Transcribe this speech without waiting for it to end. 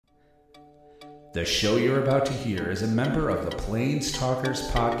The show you're about to hear is a member of the Plains Talkers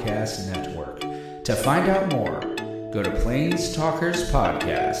Podcast Network. To find out more, go to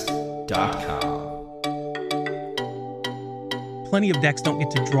plainstalkerspodcast.com. Plenty of decks don't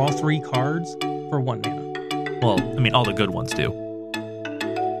get to draw 3 cards for 1 mana. Well, I mean, all the good ones do.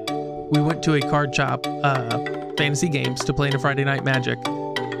 We went to a card shop, Fantasy Games, to play in a Friday Night Magic,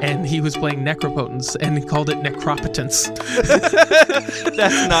 and he was playing Necropotence, and he called it Necropotence.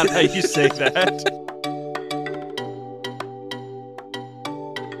 That's not how you say that.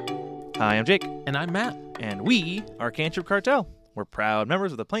 Hi, I'm Jake. And I'm Matt. And we are Cantrip Cartel. We're proud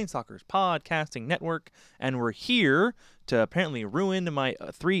members of the Planestalkers Podcasting Network, and we're here to apparently ruin my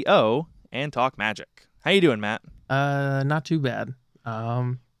 3-0 and talk Magic. How you doing, Matt? Not too bad.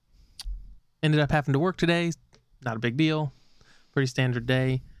 Ended up having to work today. Not a big deal. Pretty standard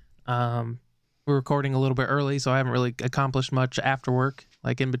day. We're recording a little bit early, so I haven't really accomplished much after work,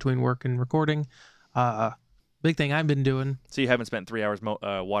 like in between work and recording. Big thing I've been doing. So you haven't spent 3 hours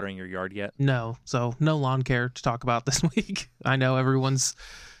watering your yard yet? No, so no lawn care to talk about this week. I know everyone's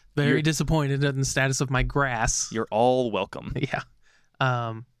very disappointed in the status of my grass. You're all welcome. Yeah.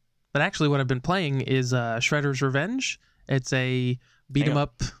 But actually what I've been playing is Shredder's Revenge. It's a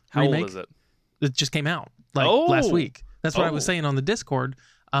beat-em-up How remake. old is it? It just came out last week. That's what I was saying on the Discord.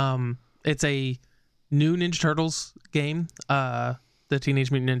 It's a new Ninja Turtles game, the Teenage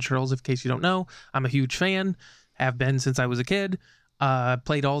Mutant Ninja Turtles, in case you don't know. I'm a huge fan, have been since I was a kid.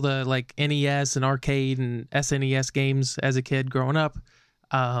 Played all the NES and arcade and SNES games as a kid growing up.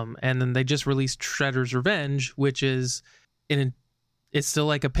 And then they just released Shredder's Revenge, which is it's still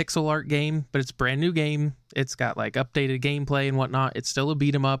like a pixel art game, but it's a brand new game. It's got updated gameplay and whatnot. It's still a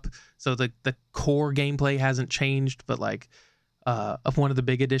beat 'em up, so the core gameplay hasn't changed. But of one of the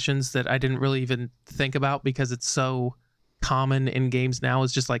big additions that I didn't really even think about because it's so common in games now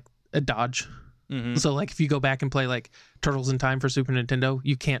is just a dodge. Mm-hmm. So if you go back and play Turtles in Time for Super Nintendo,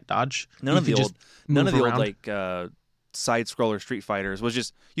 you can't dodge. None of the old side scroller Street Fighters was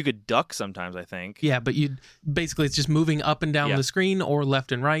just you could duck sometimes, I think. Yeah, but it's just moving up and down the screen or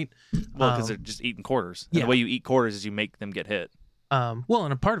left and right. Well, because they're just eating quarters. And the way you eat quarters is you make them get hit. And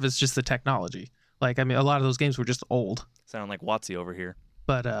a part of it's just the technology. A lot of those games were just old. Sound like WotC over here.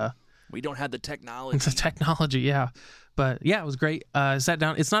 But we don't have the technology. The technology, yeah. But yeah, it was great. Sat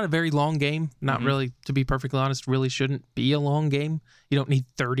down. It's not a very long game. Not really, to be perfectly honest, really shouldn't be a long game. You don't need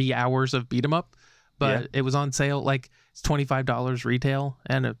 30 hours of beat 'em up. But it was on sale. It's $25 retail,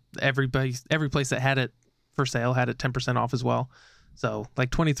 and every place that had it for sale had it 10% off as well. So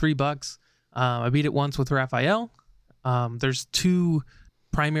 $23. I beat it once with Raphael. There's 2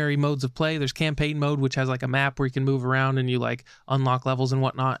 primary modes of play. There's campaign mode, which has a map where you can move around and you unlock levels and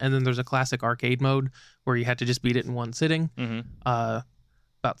whatnot. And then there's a classic arcade mode where you had to just beat it in one sitting. About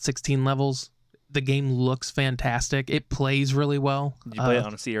 16 levels. The game looks fantastic. It plays really well. Did you play it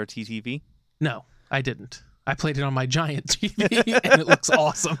on a CRT TV? No, I didn't. I played it on my giant TV, and it looks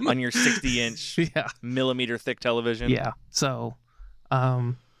awesome. On your 60-inch millimeter thick television? Yeah. So,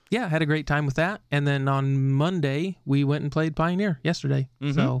 I had a great time with that. And then on Monday, we went and played Pioneer yesterday.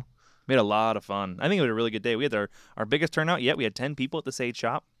 So we had a lot of fun. I think it was a really good day. We had our biggest turnout yet. We had 10 people at the Sage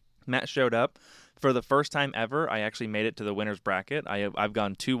Shop. Matt showed up. For the first time ever, I actually made it to the winner's bracket. I've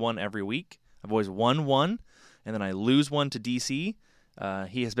gone 2-1 every week. I've always won one, and then I lose one to DC.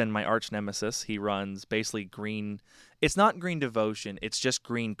 He has been my arch nemesis. He runs basically green. It's not green devotion. It's just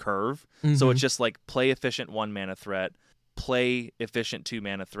green curve. So it's just play efficient 1 mana threat, play efficient 2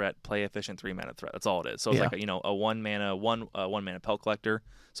 mana threat, play efficient 3 mana threat. That's all it is. So it's a 1 mana Pelt Collector.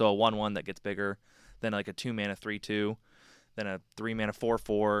 So a 1/1 that gets bigger, then a 2 mana 3/2, then a 3 mana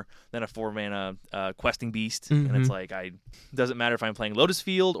 4/4, then a 4 mana Questing Beast. And it's doesn't matter if I'm playing Lotus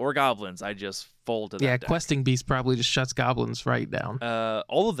Field or Goblins. I just fold to that deck. Questing Beast probably just shuts Goblins right down.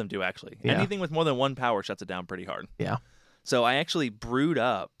 All of them do, actually. Yeah. Anything with more than 1 power shuts it down pretty hard. Yeah. So I actually brewed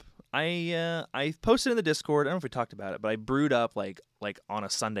up. I posted in the Discord. I don't know if we talked about it, but I brewed up on a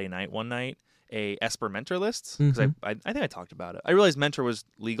Sunday night one night a Esper Mentor list because I think I talked about it. I realized Mentor was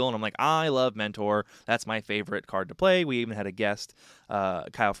legal, and I'm I love Mentor. That's my favorite card to play. We even had a guest,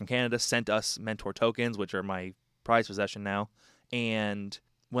 Kyle from Canada, sent us Mentor tokens, which are my prized possession now. And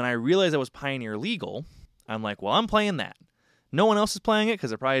when I realized I was Pioneer legal, I'm well, I'm playing that. No one else is playing it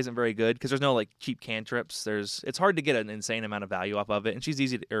because it probably isn't very good because there's no cheap cantrips. It's hard to get an insane amount of value off of it, and he's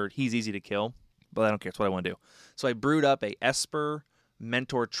easy to kill. But I don't care. It's what I want to do. So I brewed up a Esper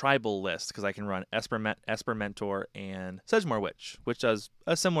Mentor tribal list because I can run Esper Mentor and Sedgemoor Witch, which does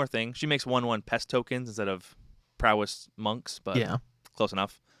a similar thing. She makes 1/1 pest tokens instead of prowess monks, but close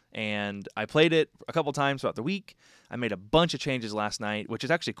enough. And I played it a couple times throughout the week. I made a bunch of changes last night, which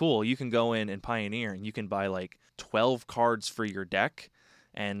is actually cool. You can go in Pioneer and you can buy like 12 cards for your deck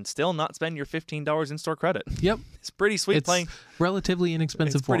and still not spend your $15 in-store credit. Yep. It's pretty sweet It's playing. relatively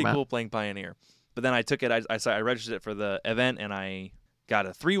inexpensive It's pretty format. cool playing Pioneer. But then I took it, I registered it for the event, and I got a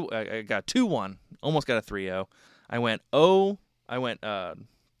 2-1, almost got a 3-0. I went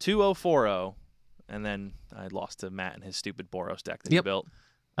 2-0-4-0, and then I lost to Matt and his stupid Boros deck that he built.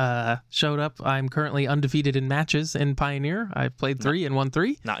 Showed up. I'm currently undefeated in matches in Pioneer. I've played 3 and won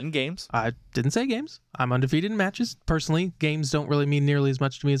 3. Not in games. I didn't say games. I'm undefeated in matches. Personally, games don't really mean nearly as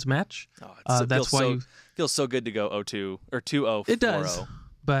much to me as a match. That's why feels so good to go 0-2 or 2-0. It does.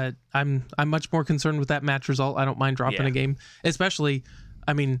 But I'm much more concerned with that match result. I don't mind dropping a game, especially,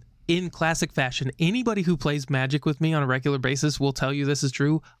 I mean, in classic fashion. Anybody who plays Magic with me on a regular basis will tell you this is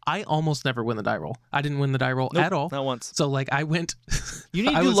true. I almost never win the die roll. I didn't win the die roll at all. Not once. So like I went. You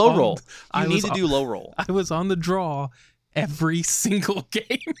need to do low roll. You need to do low roll. I was on the draw every single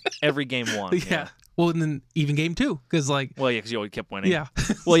game. Every game one. Yeah. Well, and then even game 2, because like. Well, yeah, because you always kept winning. Yeah.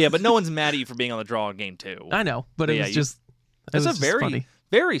 Well, yeah, but no one's mad at you for being on the draw in game 2. I know, but it was just. It's a very, funny.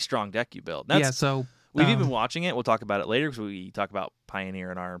 very strong deck you built. So. We've even been watching it. We'll talk about it later because we talk about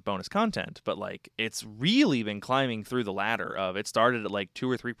Pioneer in our bonus content. But like, it's really been climbing through the ladder of it started at like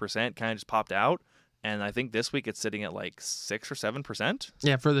 2 or 3%, kind of just popped out, and I think this week it's sitting at like 6 or 7%.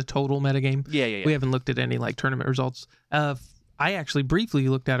 Yeah, for the total metagame. Yeah. We haven't looked at any like tournament results. I actually briefly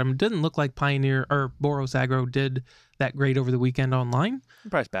looked at them. It didn't look like Pioneer or Boros Aggro did that great over the weekend online.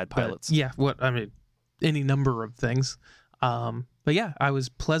 Probably bad pilots. But, any number of things. But yeah, I was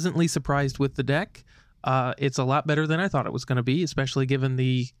pleasantly surprised with the deck. It's a lot better than I thought it was going to be, especially given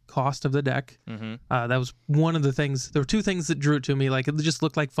the cost of the deck. Mm-hmm. That was one of the things. There were 2 things that drew it to me. Like, it just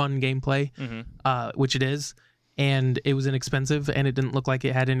looked like fun gameplay, which it is. And it was inexpensive, and it didn't look like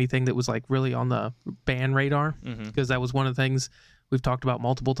it had anything that was like really on the ban radar. Because that was one of the things we've talked about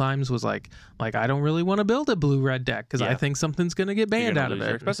multiple times was like I don't really want to build a blue-red deck because I think something's going to get banned out of it.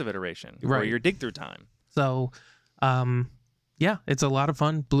 Your expressive iteration. Right. Or your dig through time. So, yeah, it's a lot of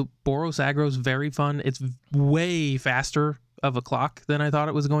fun. Boros Aggro is very fun. It's way faster of a clock than I thought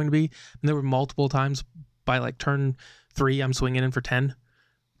it was going to be. And there were multiple times by like turn 3, I'm swinging in for 10.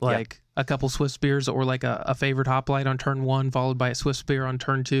 Like a couple Swift Spears or like a favorite hoplite on turn 1 followed by a Swift Spear on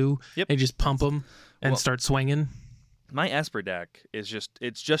turn 2. And just pump them and start swinging. My Esper deck is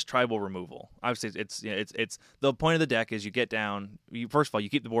just tribal removal. Obviously, it's the point of the deck is you get down. First of all,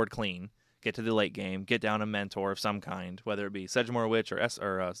 you keep the board clean. Get to the late game, get down a mentor of some kind, whether it be Sedgemoor Witch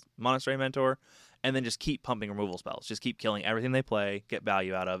or Monastery Mentor, and then just keep pumping removal spells. Just keep killing everything they play, get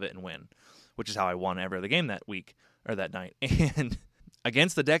value out of it, and win, which is how I won every other game that week or that night. And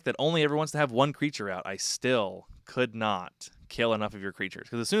against the deck that only ever wants to have 1 creature out, I still could not kill enough of your creatures.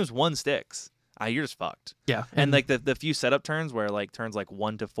 Because as soon as 1 sticks, you're just fucked. Yeah. And like the few setup turns where like turns like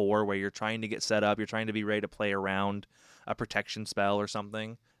 1 to 4 where you're trying to get set up, you're trying to be ready to play around a protection spell or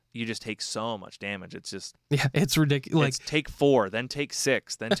something. You just take so much damage. It's just it's ridiculous. Like take 4, then take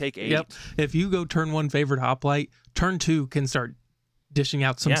 6, then take 8. Yep. If you go turn 1 favorite hoplite, turn 2 can start dishing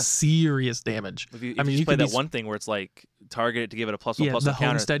out some serious damage. If you play that one thing where it's like target it to give it a +1/+1 counter. The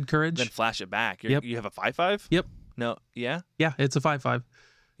Homestead Courage. Then flash it back. You have a 5/5? Yep. No. Yeah. Yeah, it's a 5/5.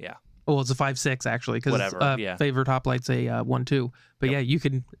 Yeah. Well, it's a 5/6 actually because favorite hoplite's a 1/2. But you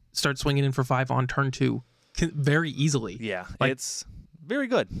can start swinging in for 5 on turn 2 very easily. Yeah, it's very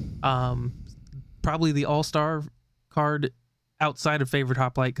good. Probably the all-star card outside of favorite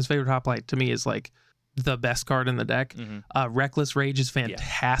hoplite, because favorite hoplite to me is like the best card in the deck. Reckless Rage is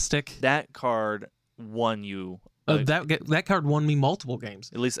fantastic. That card won you. That card won me multiple games.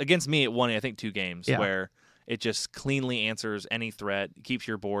 At least against me, it won I think 2 games where it just cleanly answers any threat, keeps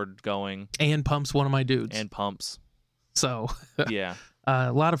your board going, and pumps one of my dudes. And pumps. So yeah,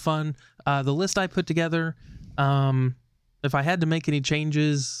 a lot of fun. The list I put together. If I had to make any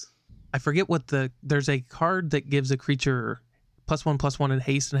changes, I forget what there's a card that gives a creature +1/+1 in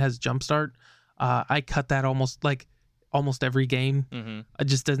haste and has jumpstart. I cut that almost every game. It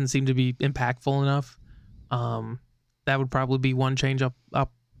just doesn't seem to be impactful enough. That would probably be one change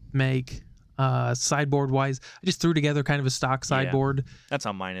I'll make. Sideboard wise, I just threw together kind of a stock sideboard. That's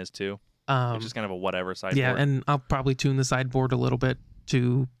how mine is too. It's just kind of a whatever sideboard. Yeah, and I'll probably tune the sideboard a little bit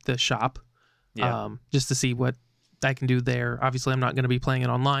to the shop. Just to see what I can do there. Obviously, I'm not going to be playing it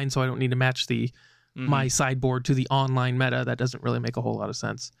online, so I don't need to match my sideboard to the online meta. That doesn't really make a whole lot of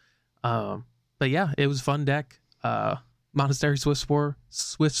sense. But yeah, it was a fun deck. Monastery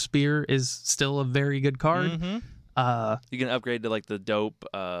Swift Spear is still a very good card. You can upgrade to like the dope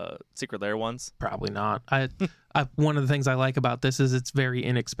Secret Lair ones. Probably not. One of the things I like about this is it's very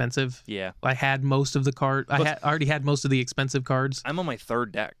inexpensive. Yeah. I had most of the card. I already had most of the expensive cards. I'm on my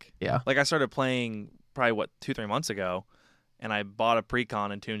third deck. Yeah. Like I started playing probably 2-3 months ago, and I bought a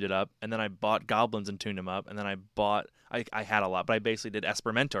Precon and tuned it up, and then I bought Goblins and tuned them up, and then I had a lot, but I basically did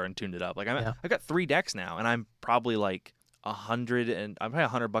Espermentor and tuned it up. Like I've got 3 decks now, and I'm probably like I'm probably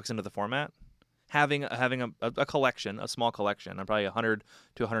 $100 into the format. Having a collection, a small collection, I'm probably $100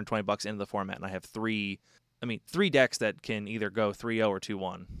 to $120 into the format, and I have 3 decks that can either go 3-0 or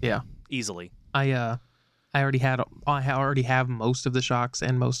 2-1. Yeah, easily. I already have most of the shocks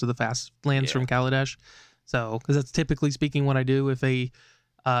and most of the fast lands from Kaladesh. So, because that's typically speaking what I do if a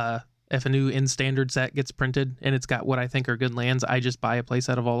new in standard set gets printed and it's got what I think are good lands, I just buy a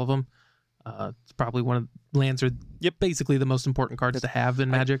playset of all of them. It's probably one of lands are basically the most important cards to have in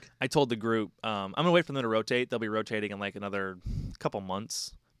Magic. I told the group I'm gonna wait for them to rotate. They'll be rotating in like another couple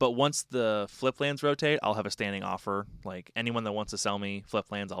months. But once the flip lands rotate, I'll have a standing offer. Like anyone that wants to sell me flip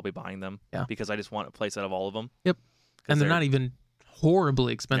lands, I'll be buying them. Yeah. Because I just want a playset of all of them. Yep. And they're not even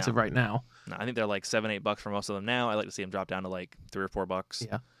horribly expensive right now. No, I think they're like $7-8 for most of them now. I like to see them drop down to like $3 or $4.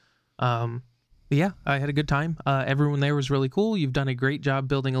 Yeah. Yeah, I had a good time. Everyone there was really cool. You've done a great job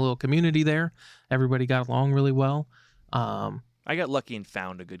building a little community there. Everybody got along really well. I got lucky and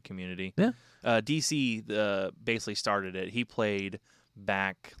found a good community. Yeah. DC basically started it. He played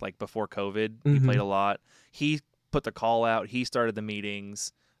back like before COVID. He played a lot. He put the call out. He started the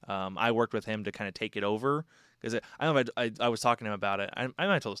meetings. I worked with him to kind of take it over because I don't know if I was talking to him about it. I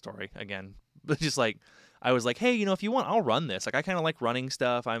might tell the story again, but just like I was like, hey, if you want, I'll run this. Like I kind of like running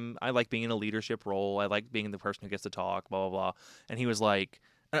stuff. I like being in a leadership role. I like being the person who gets to talk. Blah blah blah. And he was like,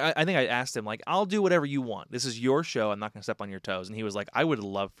 I think I asked him like, I'll do whatever you want. This is your show. I'm not going to step on your toes. And he was like, I would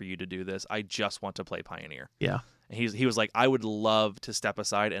love for you to do this. I just want to play Pioneer. Yeah. And he was like, I would love to step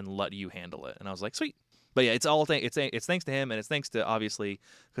aside and let you handle it. And I was like, sweet. But yeah, it's thanks to him, and it's thanks to obviously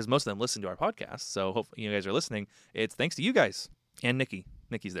because most of them listen to our podcast. So hopefully you guys are listening. It's thanks to you guys and Nikki.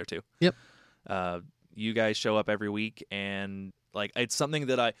 Nikki's there too. Yep. You guys show up every week, and like it's something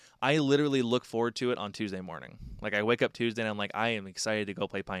that I literally look forward to it on Tuesday morning. Like I wake up Tuesday and I'm like, I am excited to go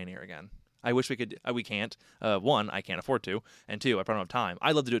play Pioneer again. I wish we could. We can't. One, I can't afford to, and two, I probably don't have time.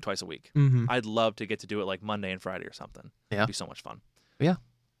 I'd love to do it twice a week. I'd love to get to do it like Monday and Friday or something. Yeah, it'd be so much fun. Yeah,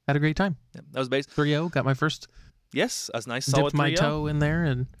 had a great time. Yeah, that was basically 3-0. Got my first. Yes, a nice solid 3-0. Dipped my toe in there,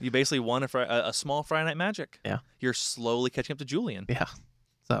 and you basically won a small Friday Night Magic. Yeah, you're slowly catching up to Julian. Yeah,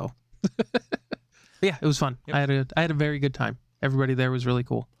 so. Yeah, it was fun. Yep. I had a very good time. Everybody there was really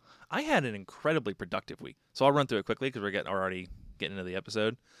cool. I had an incredibly productive week. So I'll run through it quickly because we're already getting into the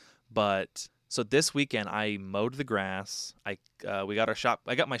episode. But so this weekend I mowed the grass. We got our shop.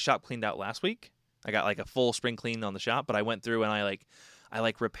 I got my shop cleaned out last week. I got like a full spring clean on the shop, but I went through and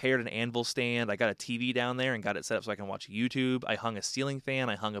I repaired an anvil stand. I got a TV down there and got it set up so I can watch YouTube. I hung a ceiling fan.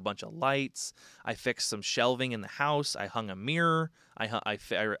 I hung a bunch of lights. I fixed some shelving in the house. I hung a mirror.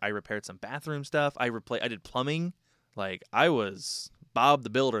 I repaired some bathroom stuff. I did plumbing. Like I was Bob the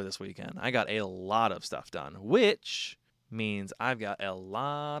Builder this weekend. I got a lot of stuff done, which means I've got a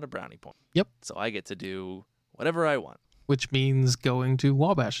lot of brownie points. Yep. So I get to do whatever I want. Which means going to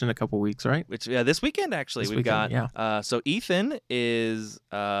Wabash in a couple weeks, right? This weekend actually we've got. Yeah. So Ethan is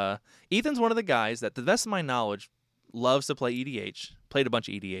Ethan's one of the guys that, to the best of my knowledge, loves to play EDH. Played a bunch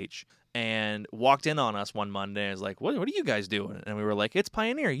of EDH and walked in on us one Monday and was like, "What are you guys doing?" And we were like, "It's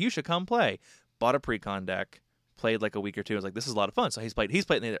Pioneer. You should come play." Bought a Precon deck. Played like a week or two. I was like, "This is a lot of fun." So he's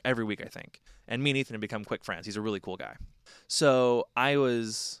played every week, I think. And me and Ethan have become quick friends. He's a really cool guy. So I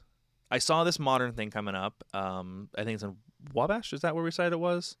saw this Modern thing coming up. I think it's in Wabash. Is that where we decided it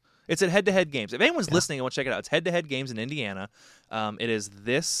was? It's at Head to Head Games. If anyone's listening and want to check it out, it's Head to Head Games in Indiana. It is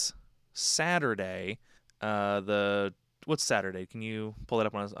this Saturday. What's Saturday? Can you pull it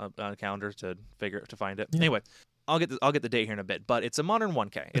up on a calendar to find it? Yeah. Anyway, I'll get the date here in a bit. But it's a Modern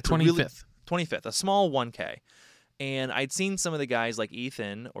 1K. It's 25th. 25th, a small 1K. And I'd seen some of the guys like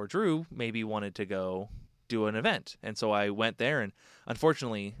Ethan or Drew maybe wanted to go do an event. And so I went there, and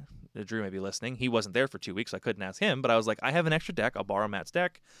unfortunately, Drew may be listening. He wasn't there for 2 weeks, so I couldn't ask him. But I was like, I have an extra deck. I'll borrow Matt's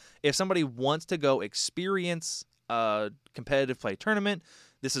deck. If somebody wants to go experience a competitive play tournament,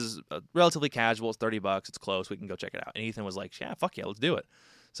 this is relatively casual. It's $30. It's close. We can go check it out. And Ethan was like, yeah, fuck yeah, let's do it.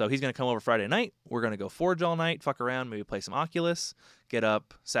 So he's going to come over Friday night. We're going to go Forge all night, fuck around, maybe play some Oculus, get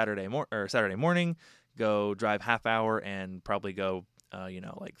up Saturday morning, go drive half hour, and probably go,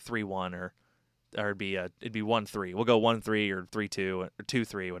 like 3-1 or it'd be 1-3. We'll go 1-3 or 3-2 or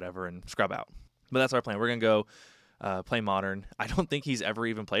 2-3, whatever, and scrub out. But that's our plan. We're going to go play Modern. I don't think he's ever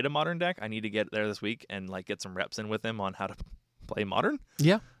even played a Modern deck. I need to get there this week and like get some reps in with him on how to play Modern.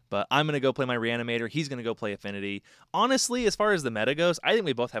 Yeah. But I'm going to go play my Reanimator. He's going to go play Affinity. Honestly, as far as the meta goes, I think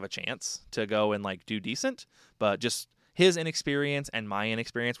we both have a chance to go and like do decent. But just his inexperience and my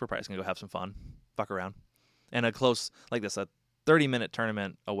inexperience, we're probably just going to go have some fun, fuck around. And a close, like this, a 30-minute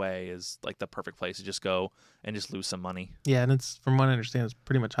tournament away is like the perfect place to just go and just lose some money. Yeah, and it's, from what I understand, it's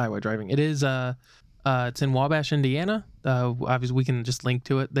pretty much highway driving. It is, it's in Wabash, Indiana. Obviously, we can just link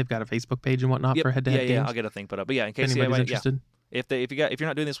to it. They've got a Facebook page and whatnot for head-to-head games. Yeah, I'll get a thing put up. But yeah, in case anybody's interested. If you're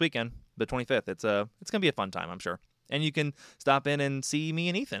not doing this weekend, the 25th, it's gonna be a fun time, I'm sure. And you can stop in and see me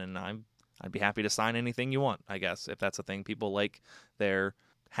and Ethan, and I'd be happy to sign anything you want, I guess, if that's a thing people like their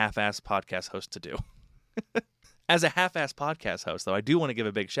half-ass podcast host to do. As a half-ass podcast host, though, I do want to give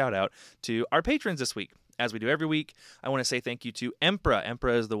a big shout out to our patrons this week. As we do every week, I want to say thank you to Emperor.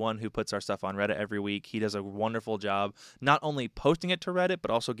 Emperor is the one who puts our stuff on Reddit every week. He does a wonderful job, not only posting it to Reddit, but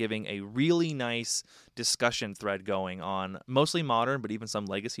also giving a really nice discussion thread going on mostly Modern, but even some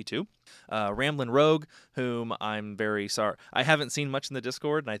Legacy too. Ramblin' Rogue, whom I'm very sorry, I haven't seen much in the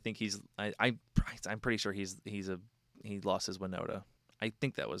Discord, and I think I'm pretty sure he lost his Winota. I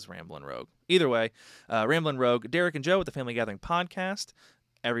think that was Ramblin' Rogue. Either way, Ramblin' Rogue, Derek and Joe with the Family Gathering Podcast.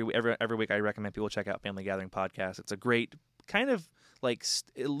 Every week I recommend people check out Family Gathering Podcast. It's a great kind of like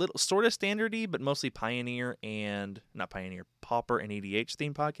a little sort of standardy, but mostly Pauper and EDH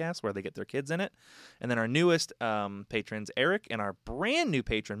themed podcast where they get their kids in it. And then our newest patrons, Eric, and our brand new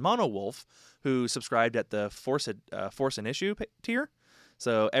patron, Mono Wolf, who subscribed at the Force an Issue tier.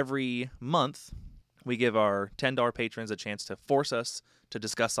 So every month we give our $10 patrons a chance to force us to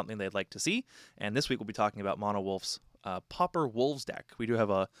discuss something they'd like to see. And this week we'll be talking about Mono Wolf's Pauper Wolves deck. We do have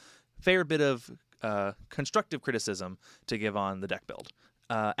a fair bit of constructive criticism to give on the deck build.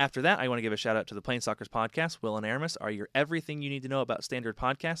 After that, I want to give a shout out to the Planestalkers podcast. Will and Aramis are your everything you need to know about standard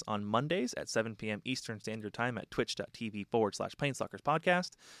podcasts on Mondays at 7 p.m. Eastern Standard Time at twitch.tv/Planestalkers podcast.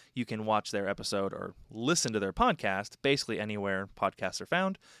 You can watch their episode or listen to their podcast basically anywhere podcasts are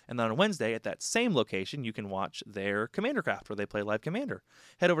found. And then on Wednesday at that same location, you can watch their Commander Craft where they play live Commander.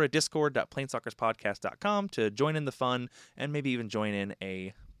 Head over to discord.planestalkerspodcast.com to join in the fun and maybe even join in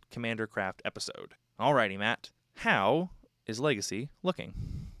a Commander Craft episode. Alrighty, Matt. How is Legacy looking?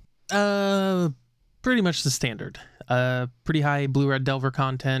 Pretty much the standard. Pretty high blue-red Delver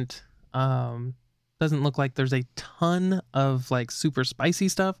content. Doesn't look like there's a ton of like super spicy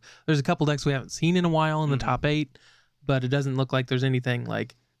stuff. There's a couple decks we haven't seen in a while in the top 8, but it doesn't look like there's anything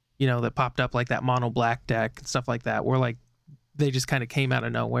like, that popped up like that mono black deck and stuff like that, where like they just kind of came out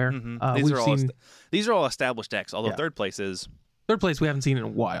of nowhere. These are all established decks, although third place we haven't seen in a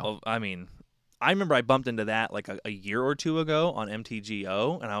while. Well, I mean, I remember I bumped into that like a year or two ago on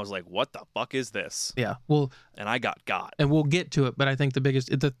MTGO, and I was like, what the fuck is this? Yeah, well... And I got. And we'll get to it, but I think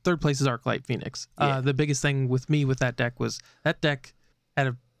the third place is Arclight Phoenix. Yeah. The biggest thing with me with that deck was that deck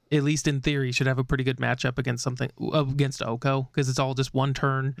at least in theory, should have a pretty good matchup against Oko, because it's all just one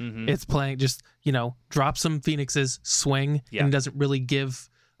turn. Mm-hmm. It's playing just, drop some Phoenixes, swing, and doesn't really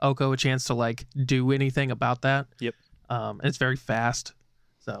give Oko a chance to like do anything about that. Yep. And it's very fast.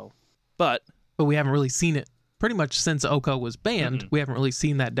 So... But we haven't really seen it pretty much since Oko was banned. Mm-hmm. We haven't really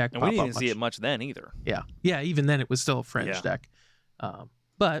seen that deck pop up. And we didn't see it much then either. Yeah, even then it was still a fringe deck.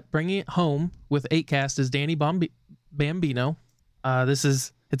 But bringing it home with 8 cast is Danny Bambino.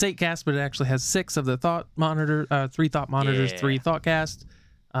 It's 8 cast, but it actually has 6 of the thought monitor, 3 thought monitors, 3 thought cast.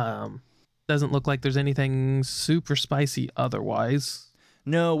 Doesn't look like there's anything super spicy otherwise.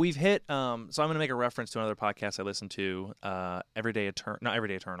 No, we've hit. So I'm going to make a reference to another podcast I listen to,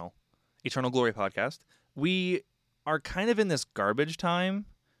 Eternal Glory podcast. We are kind of in this garbage time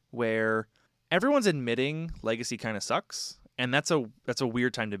where everyone's admitting Legacy kind of sucks, and that's a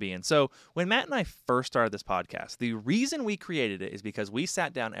weird time to be in. So when Matt and I first started this podcast, the reason we created it is because we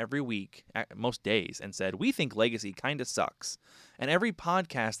sat down every week, most days, and said, we think Legacy kind of sucks. And every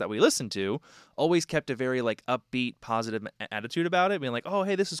podcast that we listened to always kept a very like upbeat, positive attitude about it, being like, oh,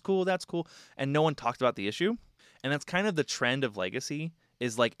 hey, this is cool, that's cool. And no one talked about the issue. And that's kind of the trend of Legacy,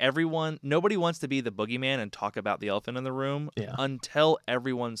 is like nobody wants to be the boogeyman and talk about the elephant in the room until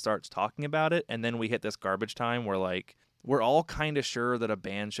everyone starts talking about it. And then we hit this garbage time where like we're all kind of sure that a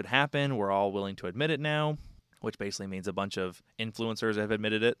ban should happen. We're all willing to admit it now, which basically means a bunch of influencers have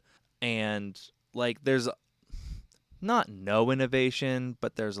admitted it. And like there's not no innovation,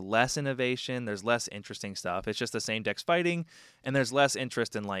 but there's less innovation. There's less interesting stuff. It's just the same decks fighting, and there's less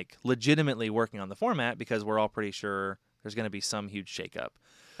interest in like legitimately working on the format because we're all pretty sure there's going to be some huge shakeup.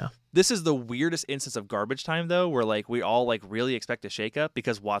 Yeah. This is the weirdest instance of garbage time, though, where like we all like really expect a shakeup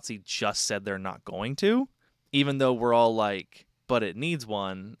because WotC just said they're not going to. even though we're all like, but it needs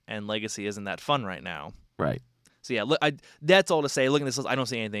one, and Legacy isn't that fun right now. Right. So yeah, that's all to say. Looking at this list, I don't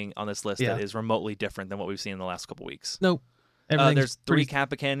see anything on this list Yeah. that is remotely different than what we've seen in the last couple weeks. Nope. There's 3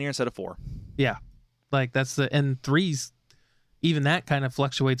 Kappa Cannoneer instead of 4. Yeah. Like and 3's, even that kind of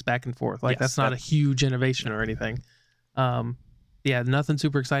fluctuates back and forth. Like that's not a huge innovation or anything. Yeah, nothing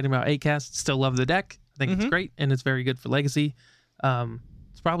super exciting about 8cast. Still love the deck. I think it's great, and it's very good for Legacy.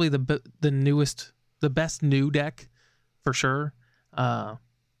 It's probably the best new deck for sure.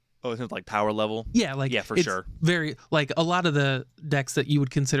 It's like power level. Yeah, for it's sure. Very like a lot of the decks that you would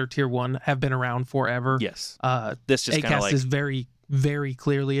consider tier 1 have been around forever. Yes. This just kind of like is very, very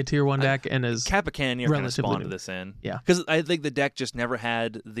clearly a tier 1 deck and is Kappa Cannoneer kind of spawned this in. Yeah, because I think the deck just never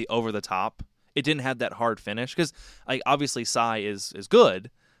had the over the top. It didn't have that hard finish because like obviously Sai is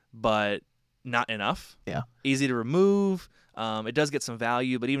good, but not enough. Yeah, easy to remove. It does get some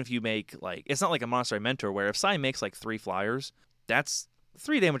value, but even if you make like, it's not like a Monastery Mentor where if Sai makes like 3 flyers, that's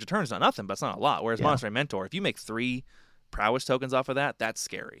 3 damage a turn is not nothing, but it's not a lot. Whereas Monastery Mentor, if you make 3 prowess tokens off of that, that's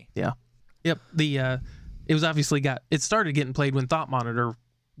scary. Yeah. Yep. It was obviously it started getting played when Thought Monitor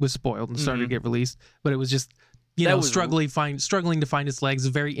was spoiled and started to get released, but it was just struggling to find its legs.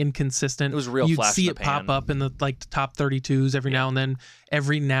 Very inconsistent. It was a real You'd flash see in it the pan. pop up in the top 32s every now and then.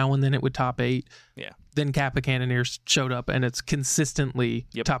 Every now and then it would top 8. Yeah. Then Kappa Cannoneer showed up, and it's consistently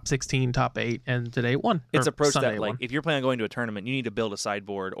top 16, top 8, and today it won. It's approach Sunday that like if you're planning on going to a tournament, you need to build a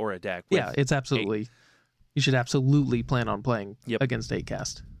sideboard or a deck. Yeah, it's absolutely. 8. You should absolutely plan on playing against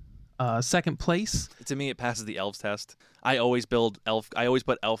 8cast. Second place. To me, it passes the elves test. I always put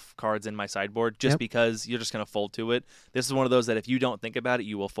elf cards in my sideboard just because you're just gonna fold to it. This is one of those that if you don't think about it,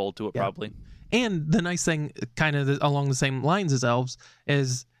 you will fold to it probably. And the nice thing, kind of along the same lines as elves,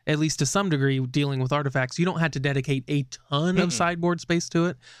 is at least to some degree dealing with artifacts, you don't have to dedicate a ton of sideboard space to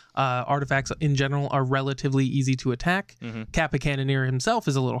it. Artifacts in general are relatively easy to attack. Kappa Cannoneer himself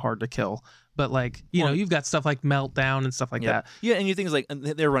is a little hard to kill. But like, you've got stuff like Meltdown and stuff like that. Yeah, and you think like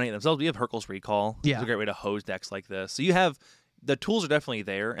they're running it themselves. We have Hercule's Recall. Yeah. It's a great way to hose decks like this. So you have the tools are definitely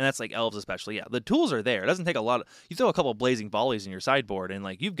there, and that's like elves especially. Yeah, the tools are there. It doesn't take a lot. You throw a couple of Blazing Volleys in your sideboard, and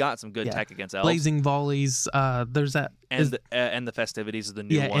like you've got some good tech against elves. Blazing Volleys. There's that. And the Festivities is the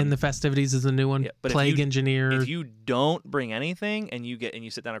new one. Yeah, and the Festivities is the new one. But Plague Engineer. If you don't bring anything and you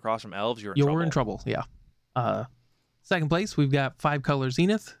sit down across from elves, you're in trouble. Yeah. Second place, we've got 5-color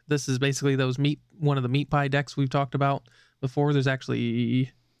Zenith. This is basically one of the meat pie decks we've talked about before. There's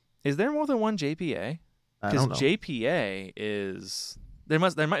actually... Is there more than one JPA? I don't know. JPA is... There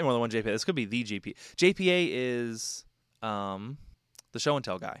might be more than one JPA. This could be the JPA. JPA is the show and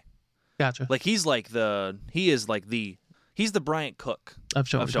tell guy. Gotcha. Like he's the Bryant Cook of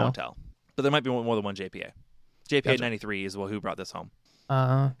show and tell. But there might be more than one JPA. JPA 93 is who brought this home.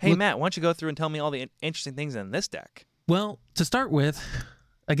 Hey, Matt, why don't you go through and tell me all the interesting things in this deck? Well, to start with,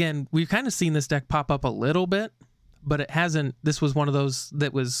 again, we've kind of seen this deck pop up a little bit, but it hasn't. This was one of those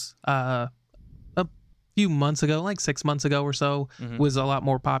that was a few months ago, like 6 months ago or so, was a lot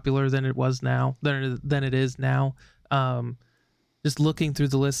more popular than it was now, than it is now. Just looking through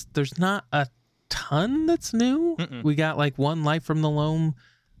the list, there's not a ton that's new. We got like 1 Life from the Loam,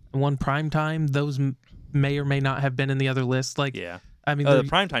 1 Primetime. Those may or may not have been in the other list. Like, I mean, the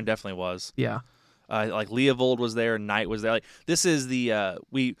Primetime definitely was. Yeah. Like Leovold was there, Knight was there. Like this is the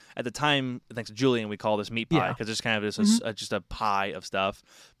we at the time, thanks to Julian, we call this meat pie because it's kind of just a pie of stuff.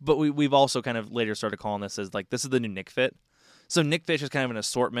 But we've also kind of later started calling this as like this is the new Nick Fit. So Nick Fit is kind of an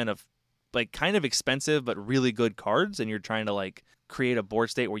assortment of like kind of expensive but really good cards, and you're trying to like create a board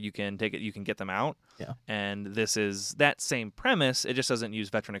state where you can get them out. Yeah. And this is that same premise. It just doesn't use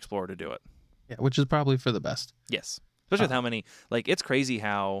Veteran Explorer to do it. Yeah, which is probably for the best. Yes, especially with how many it's crazy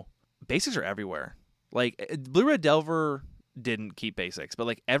how basics are everywhere. Like Blue Red Delver didn't keep basics, but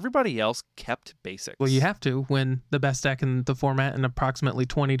like everybody else kept basics. Well, you have to when the best deck in the format and approximately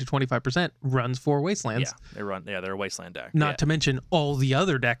 20 to 25% runs 4 Wastelands. Yeah, they're a Wasteland deck. Not to mention all the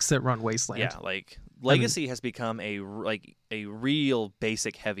other decks that run Wasteland. Yeah, like Legacy has become a real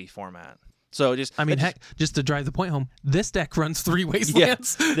basic heavy format. So just to drive the point home, this deck runs 3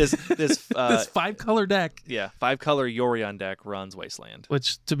 Wastelands. Yeah, this 5-color deck. Yeah, 5-color Yorion deck runs Wasteland.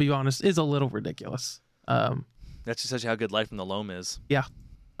 Which, to be honest, is a little ridiculous. That's just such how good Life from the Loam is. Yeah.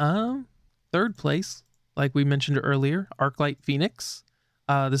 Third place, like we mentioned earlier, Arclight Phoenix.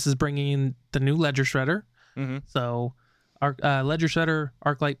 This is bringing in the new Ledger Shredder. So, Ledger Shredder,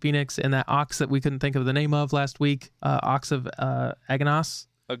 Arclight Phoenix, and that Ox that we couldn't think of the name of last week, Ox of Agonas.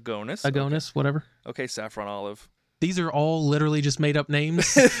 Agonis, whatever. Okay, Saffron Olive. These are all literally just made up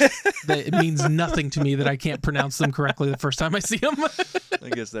names. It means nothing to me that I can't pronounce them correctly the first time I see them. I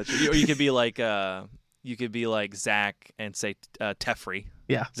guess that's true. Or you could be like You could be like Zach and say Teferi.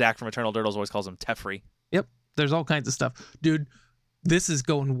 Yeah. Zach from Eternal Dirtles always calls him Teferi. Yep. There's all kinds of stuff. Dude, this is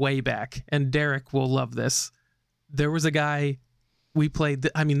going way back, and Derek will love this. There was a guy we played.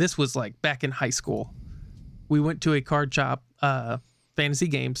 This was like back in high school. We went to a card shop, fantasy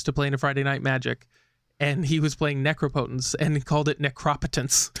games, to play in a Friday Night Magic, and he was playing Necropotence and he called it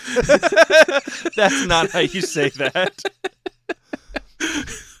Necropotence. That's not how you say that.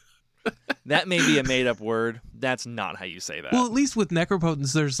 That may be a made-up word. That's not how you say that. Well, at least with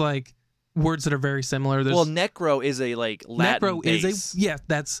Necropotence, there's like words that are very similar. Well, necro is a like Latin necro base. is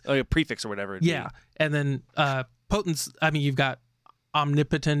that's a prefix or whatever. And then potence. You got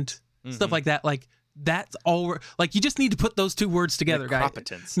omnipotent, stuff like that. Like that's all. Like you just need to put those two words together,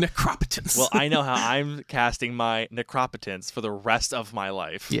 Necropotence. guys. Necropotence. Well, I know how I'm casting my Necropotence for the rest of my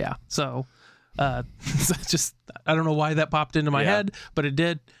life. Yeah. So, just I don't know why that popped into my head, but it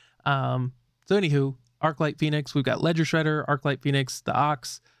did. So anywho, Arclight Phoenix, we've got Ledger Shredder, Arclight Phoenix, the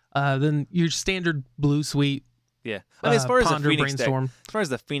Ox, then your standard blue suite. Yeah, as far as Ponder, the Phoenix Brainstorm. deck, as far as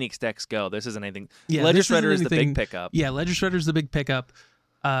the Phoenix decks go, this isn't anything. Yeah, Ledger Shredder is the big pickup. Yeah, Ledger Shredder is the big pickup.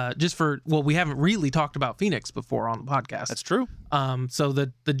 We haven't really talked about Phoenix before on the podcast. That's true. So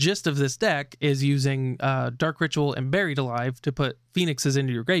the gist of this deck is using Dark Ritual and Buried Alive to put Phoenixes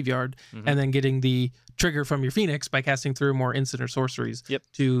into your graveyard, and then getting the trigger from your Phoenix by casting through more instant or sorceries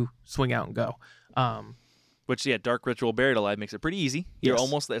to swing out and go. Which, Dark Ritual Buried Alive makes it pretty easy. You're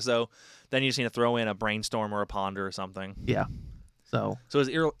almost there. So then you just need to throw in a Brainstorm or a Ponder or something. Yeah. So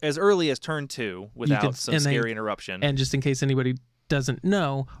as early as turn 2 without some scary interruption. And just in case anybody doesn't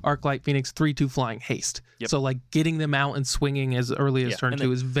know, Arclight Phoenix 3/2 flying haste. So like getting them out and swinging as early as turn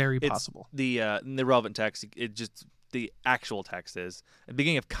 2 is very possible. The relevant text, the actual text is at the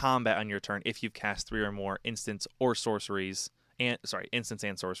beginning of combat on your turn, if you've cast 3 or more instants or sorceries, instants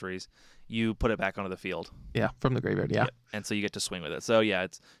and sorceries, you put it back onto the field. Yeah, from the graveyard. Yeah. Yep. And so you get to swing with it. So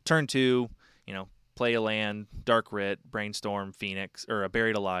it's turn 2, play a land, Dark Rit, Brainstorm, Phoenix, or a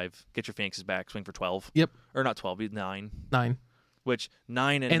Buried Alive, get your Phoenixes back, swing for 12. Yep. Or not 12, 9. 9. Which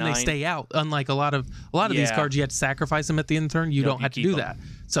 9 and 9. And they stay out. Unlike a lot of these cards, you have to sacrifice them at the end of the turn. You don't have to do that.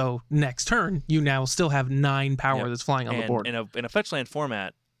 So next turn, you now still have 9 power that's flying on the board. In a fetch land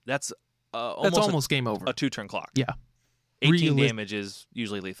format, that's almost game over. A 2-turn clock. Yeah. 18 damage is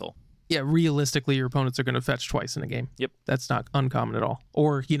usually lethal. Yeah, realistically, your opponents are going to fetch twice in a game. Yep. That's not uncommon at all.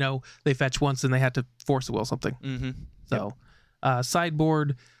 Or, they fetch once and they had to force a will something. Mm-hmm. So,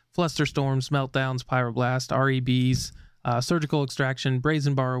 sideboard, Flusterstorms, Meltdowns, Pyroblast, REBs, Surgical Extraction,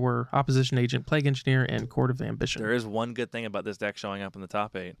 Brazen Borrower, Opposition Agent, Plague Engineer, and Court of Ambition. There is one good thing about this deck showing up in the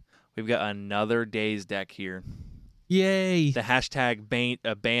top 8. We've got another Daze deck here. Yay! The hashtag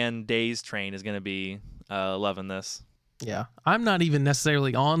ban Daze train is going to be loving this. Yeah, I'm not even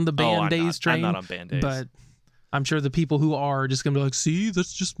necessarily on the ban Daze train. I'm not on ban Daze. But I'm sure the people who are just going to be like, see,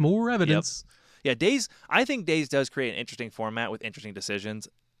 that's just more evidence. Yep. Yeah, Daze, I think Daze does create an interesting format with interesting decisions,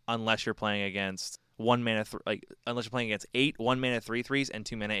 unless you're playing against unless you're playing against 8 1-mana 3/3s and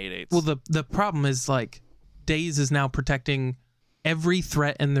 2-mana 8/8s. Well, the problem is like Daze is now protecting every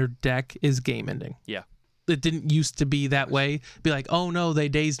threat in their deck is game ending. Yeah. It didn't used to be that way. Be like, oh no, they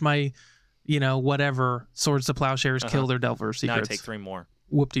dazed my whatever, Swords to Plowshares, kill their Delver secrets. Now I take 3 more.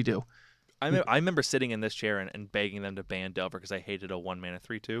 Whoop-de-doo. I remember sitting in this chair and begging them to ban Delver because I hated a 1-mana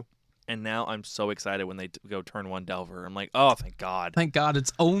 3/2. And now I'm so excited when they go turn 1 Delver. I'm like, oh, thank God. Thank God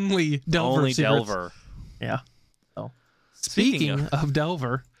it's only Delver Only secrets. Delver. Yeah. So, speaking of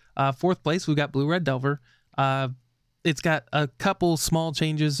Delver, 4th place, we've got Blue-Red Delver. It's got a couple small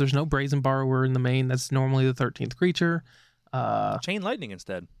changes. There's no Brazen Borrower in the main. That's normally the 13th creature. Chain Lightning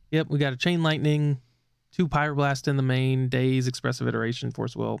instead. Yep, we got a Chain Lightning, 2 Pyroblast in the main, Daze, Expressive Iteration,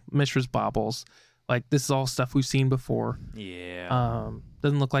 Force Will, Mishra's Baubles. Like, this is all stuff we've seen before. Yeah.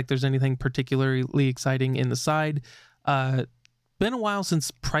 Doesn't look like there's anything particularly exciting in the side. Been a while since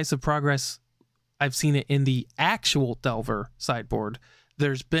Price of Progress. I've seen it in the actual Delver sideboard.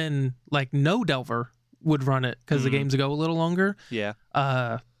 There's been, no Delver would run it because the games go a little longer. Yeah.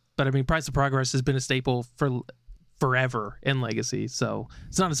 But, Price of Progress has been a staple for forever in Legacy, so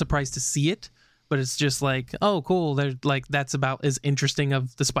it's not a surprise to see it, but it's just like, oh cool, they're that's about as interesting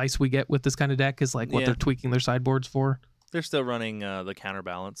of the spice we get with this kind of deck is what they're tweaking their sideboards for. They're still running the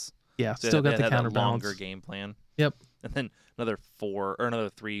counterbalance. Yeah, so still got the counterbalance. Longer game plan. Yep. And then another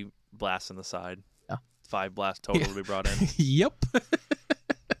 3 blasts on the side. Yeah. 5 blasts total will be brought in. Yep.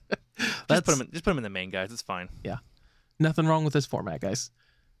 Just put them in the main, guys. It's fine. Yeah. Nothing wrong with this format, guys.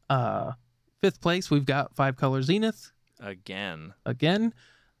 5th place, we've got 5-color Zenith. Again.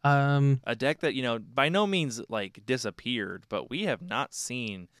 A deck that, by no means, disappeared, but we have not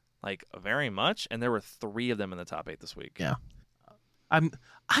seen like very much, and there were 3 of them in the top 8 this week. Yeah.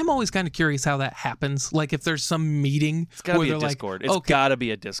 I'm always kind of curious how that happens. Like if there's some meeting It's got to where be a they're Discord. like, It's okay, got to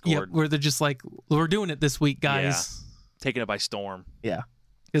be a Discord. where they're just like, we're doing it this week, guys. Taking it by storm. Yeah.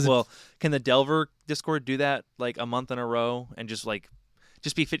 Well, can the Delver Discord do that like a month in a row and just be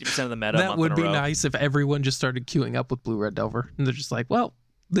 50% of the meta? That would be in a row? nice if everyone just started queuing up with Blue Red Delver, and they're just like, well,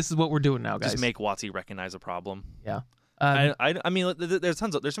 this is what we're doing now, guys. Just make WotC recognize a problem. Yeah. I mean, there's so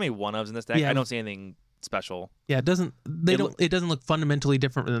many one-ofs in this deck. Yeah. I don't see anything special. Yeah, it doesn't look fundamentally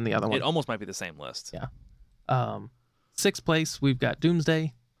different than the other one. It almost might be the same list. Yeah. 6th place, we've got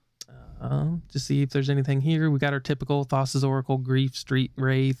Doomsday. To see if there's anything here. We got our typical Thassa's Oracle, Grief, Street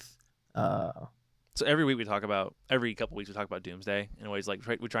Wraith. So every couple weeks we talk about Doomsday, and always like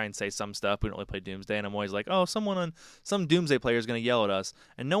we try and say some stuff. We don't really play Doomsday, and I'm always like, oh, some Doomsday player is going to yell at us,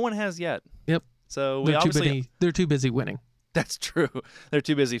 and no one has yet. Yep. So they're too busy winning. That's true. They're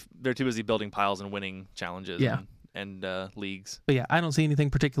too busy building piles and winning challenges. Yeah. And leagues. But yeah, I don't see anything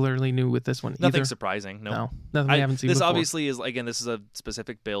particularly new with this one either. Nothing surprising. No, nothing we haven't seen this before. Obviously is, again, this is a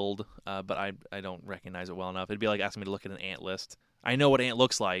specific build, but I don't recognize it well enough. It'd be like asking me to look at an ant list. I know what ant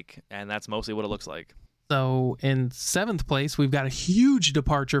looks like, and that's mostly what it looks like. So in 7th place, we've got a huge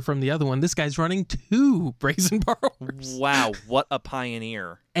departure from the other one. This guy's running 2 Brazen Borrowers. Wow, what a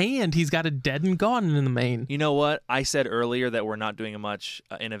pioneer. And he's got a Dead and Gone in the main. You know what? I said earlier that we're not doing much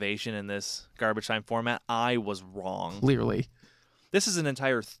innovation in this garbage time format. I was wrong. Clearly. This is an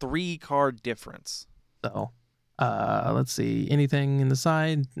entire 3-card difference. So, let's see. Anything in the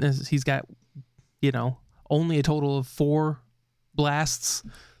side? He's got, only a total of 4 blasts.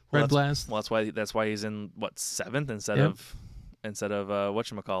 Red blast. Well, that's why he's in 7th instead of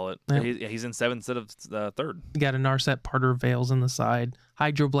whatchamacallit. Yep. He's in 7th instead of 3rd. You got a Narset, Parter, Veils in the side.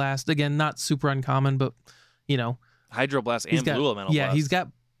 Hydroblast, again, not super uncommon, but Hydroblast and Blue Elemental Yeah, Blast. he's got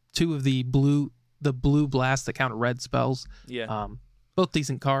 2 of the blue blasts that counter red spells. Yeah. Both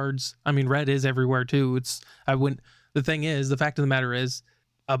decent cards. I mean, red is everywhere too. The thing is, the fact of the matter is,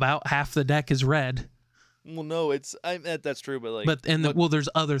 about half the deck is red. Well, no, that's true, but there's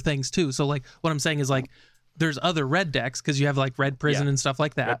other things too. So like, what I'm saying is like, there's other red decks because you have like Red Prison and stuff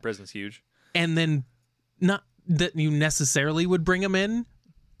like that. Red Prison's huge. And then, not that you necessarily would bring them in,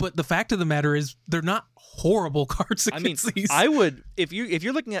 but the fact of the matter is they're not horrible cards against these. I would, if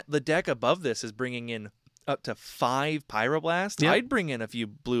you're looking at the deck above this is bringing in up to 5 Pyroblast. Yep. I'd bring in a few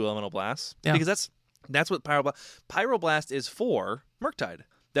Blue Elemental Blasts because that's what Pyroblast is for. Murktide.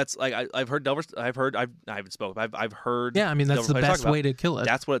 That's like I've heard Delver. I haven't spoken. I've heard. Yeah, I mean that's the best way to kill it.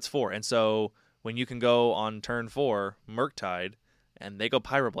 That's what it's for. And so when you can go on turn 4 Murktide, and they go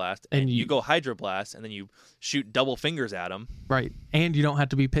Pyroblast, and you go Hydroblast, and then you shoot double fingers at them. Right, and you don't have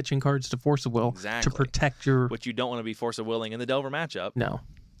to be pitching cards to Force of Will to protect your. Which you don't want to be Force of Willing in the Delver matchup. No.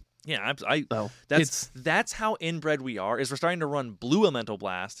 Yeah, that's how inbred we are. Is we're starting to run Blue Elemental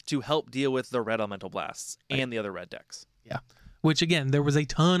Blast to help deal with the Red Elemental Blasts and the other red decks. Yeah. Which, again, there was a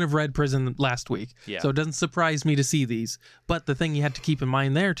ton of Red Prison last week. Yeah. So it doesn't surprise me to see these. But the thing you have to keep in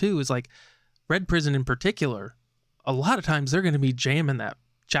mind there, too, is like Red Prison in particular, a lot of times they're going to be jamming that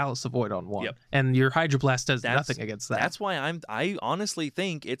Chalice of Void on 1. Yep. And your Hydroblast does nothing against that. That's why I honestly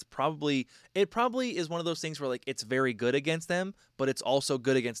think it probably is one of those things where like it's very good against them, but it's also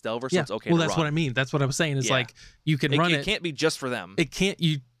good against Delver, so it's okay well, to that's run. what I mean. That's what I was saying. Is like you can run it. It can't be just for them. It can't.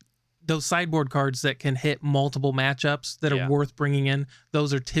 Those sideboard cards that can hit multiple matchups that are worth bringing in,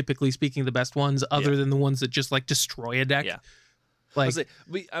 those are typically speaking the best ones, other than the ones that just like destroy a deck. Yeah. Like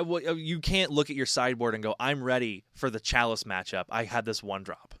you can't look at your sideboard and go, "I'm ready for the Chalice matchup. I had this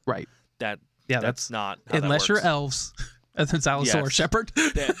 1-drop." Right. That's not how unless that you're works. elves. That's Allosaur Shepherd.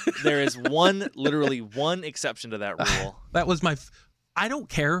 There is literally one exception to that rule. That was I don't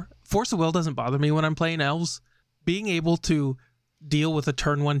care. Force of Will doesn't bother me when I'm playing elves. Being able to deal with a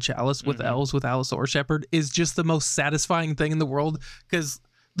turn 1 Chalice with elves with Allosaur Shepherd is just the most satisfying thing in the world. Because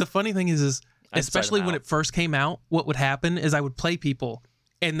the funny thing is especially when it first came out, what would happen is I would play people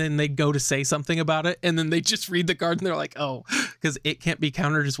and then they'd go to say something about it and then they just read the card and they're like, oh, because it can't be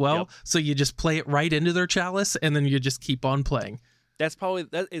countered as well. Yep. So you just play it right into their Chalice and then you just keep on playing.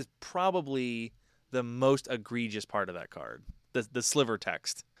 That is probably the most egregious part of that card. The sliver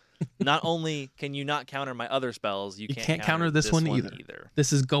text. Not only can you not counter my other spells, you can't counter this one either.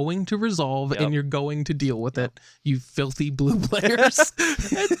 This is going to resolve, and you're going to deal with it, you filthy blue players.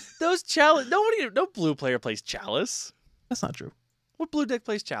 Those Chalice, no blue player plays Chalice. That's not true. What blue deck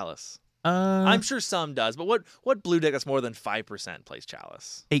plays Chalice? I'm sure some does, but what blue deck that's more than 5% plays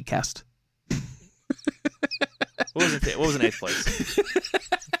Chalice? 8 cast. What was in 8th place?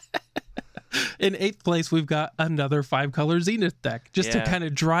 In 8th place, we've got another 5-color Zenith deck, just to kind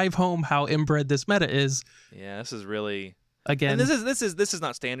of drive home how inbred this meta is. Yeah, this is really again. And this is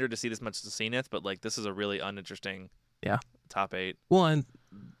not standard to see this much Zenith, but like this is a really uninteresting. Top 8. Well, and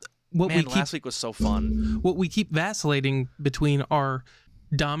last week was so fun. What we keep vacillating between our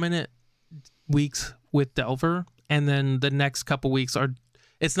dominant weeks with Delver, and then the next couple weeks are.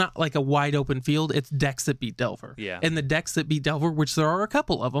 It's not like a wide open field. It's decks that beat Delver. Yeah. And the decks that beat Delver, which there are a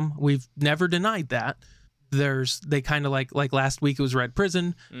couple of them, we've never denied that. They kind of like last week it was Red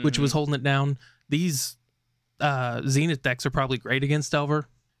Prison, which was holding it down. These Zenith decks are probably great against Delver.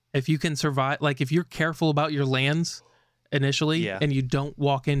 If you can survive, like if you're careful about your lands initially, and you don't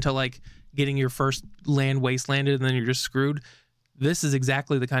walk into like getting your first land wastelanded and then you're just screwed, this is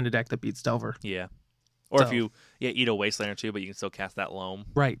exactly the kind of deck that beats Delver. Yeah. Or if you eat a Wasteland or two, but you can still cast that Loam.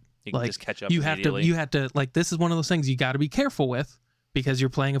 Right. You can just catch up you immediately. You have to, like, this is one of those things you got to be careful with because you're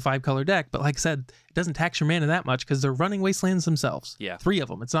playing a 5-color deck. But like I said, it doesn't tax your mana that much because they're running Wastelands themselves. Yeah. 3 of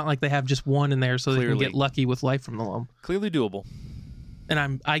them. It's not like they have just one in there so they can get lucky with life from the Loam. Clearly doable.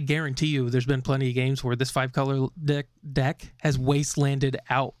 And I guarantee you there's been plenty of games where this 5-color deck has Wastelanded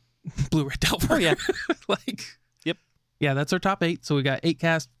out Blue-Red Delver. Oh, yeah. Yep. Yeah, that's our top 8. So we got 8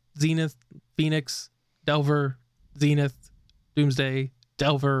 cast, Zenith, Phoenix, Delver, Zenith, Doomsday,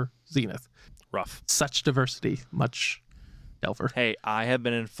 Delver, Zenith. Rough. Such diversity. Much Delver. Hey, I have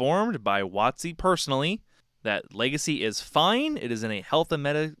been informed by WotC personally that Legacy is fine. It is in a health and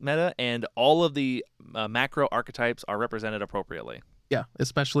meta, and all of the macro archetypes are represented appropriately. Yeah,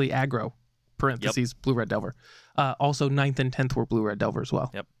 especially aggro, parentheses, Blue-Red Delver. Also, 9th and 10th were Blue-Red Delver as well.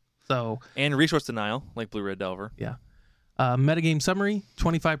 Yep. So and resource denial, like Blue-Red Delver. Yeah. Metagame summary,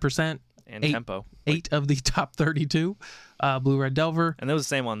 25%. And tempo. 8 of the top 32, Blue-Red Delver. And that was the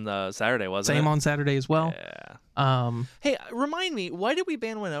same on Saturday, wasn't it? Same on Saturday as well. Yeah. Hey, remind me, why did we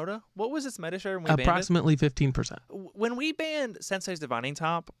ban Winota? What was its meta share when we banned it? Approximately 15%. When we banned Sensei's Divining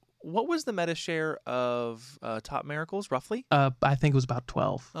Top, what was the meta share of Top Miracles, roughly? I think it was about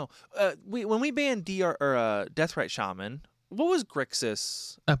 12. Oh, when we banned Deathrite Shaman, what was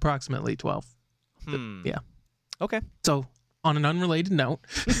Grixis? Approximately 12. Yeah. Okay. So, on an unrelated note,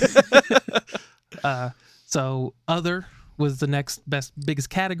 so other was the next biggest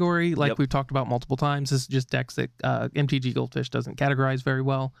category. Like we've talked about multiple times, this is just decks that MTG Goldfish doesn't categorize very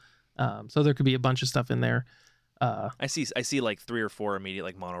well. So there could be a bunch of stuff in there. I see like 3 or 4 immediate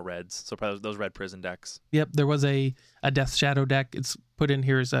like mono reds. So probably those Red Prison decks. Yep, there was a Death Shadow deck. It's put in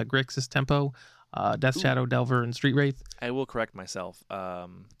here as Grixis Tempo, Death Shadow, Delver, and Street Wraith. I will correct myself.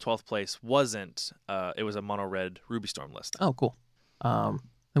 12th place wasn't. It was a mono red Ruby Storm list. Oh, cool. Then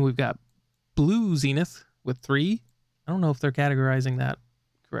we've got Blue Zenith with 3. I don't know if they're categorizing that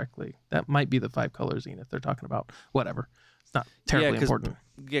correctly. That might be the 5-color Zenith they're talking about. Whatever. It's not terribly important.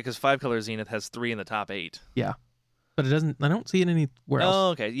 Yeah, because 5-color Zenith has 3 in the top 8. Yeah. But it doesn't. I don't see it anywhere else. Oh,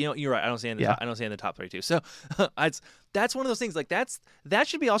 okay. You're right. I don't see it in the top, I don't see it in the top 32. So that's one of those things. Like that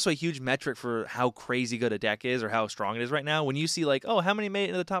should be also a huge metric for how crazy good a deck is or how strong it is right now. When you see like, oh, how many made it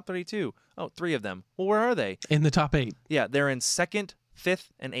into the top 32? Oh, 3 of them. Well, where are they? In the top 8. Yeah, they're in 2nd, 5th,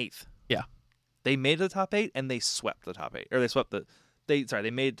 and 8th. Yeah. They made it to the top 8 and they swept the top 8, or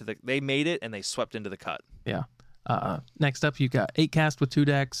they made it and they swept into the cut. Yeah. Next up, you got 8 cast with 2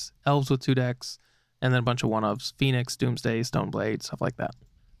 decks, Elves with 2 decks, and then a bunch of one-ofs, Phoenix, Doomsday, Stoneblade, stuff like that.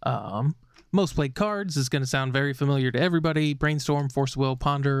 Most played cards is going to sound very familiar to everybody. Brainstorm, Force of Will,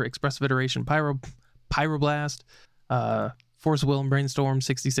 Ponder, Expressive Iteration, Pyroblast, Force of Will and Brainstorm,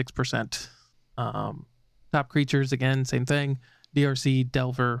 66%. Top creatures, again, same thing. DRC,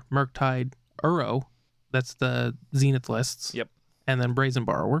 Delver, Murktide, Uro, that's the Zenith lists. Yep. And then Brazen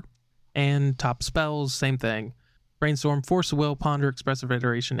Borrower. And top spells, same thing. Brainstorm, Force of Will, Ponder, Expressive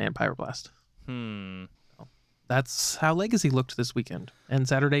Iteration, and Pyroblast. That's how Legacy looked this weekend. And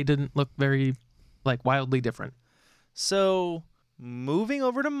Saturday didn't look very, wildly different. So, moving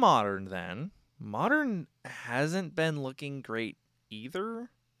over to Modern then. Modern hasn't been looking great either.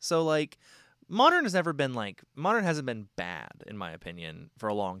 So, Modern hasn't been bad, in my opinion, for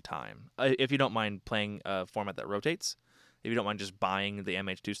a long time. If you don't mind playing a format that rotates. If you don't mind just buying the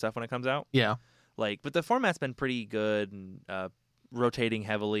MH2 stuff when it comes out. Yeah. But the format's been pretty good and rotating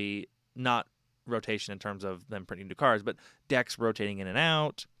heavily. Not rotation in terms of them printing new cards, but decks rotating in and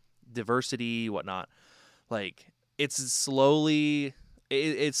out, diversity, whatnot. It's slowly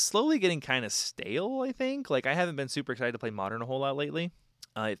getting kind of stale, I think. I haven't been super excited to play Modern a whole lot lately.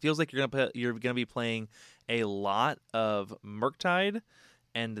 It feels like you're gonna be playing a lot of Murktide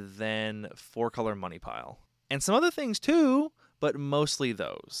and then 4-color Money Pile. And some other things too, but mostly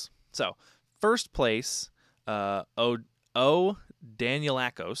those. So, first place,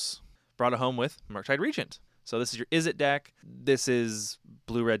 Danielakos, brought it home with Murktide Regent. So this is your Izzet deck. This is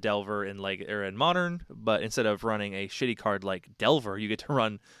Blue-Red Delver in Modern, but instead of running a shitty card like Delver, you get to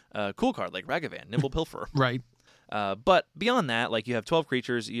run a cool card like Ragavan, Nimble Pilfer. Right. But beyond that, like you have 12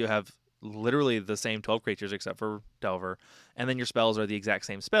 creatures, you have literally the same 12 creatures except for Delver, and then your spells are the exact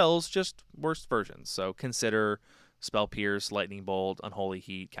same spells, just worse versions. So consider Spell Pierce, Lightning Bolt, Unholy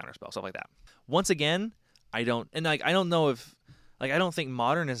Heat, Counterspell, stuff like that. Once again, I don't think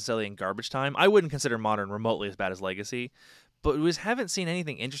Modern is necessarily in garbage time. I wouldn't consider Modern remotely as bad as Legacy, but we haven't seen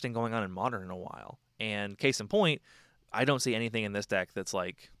anything interesting going on in Modern in a while. And case in point, I don't see anything in this deck that's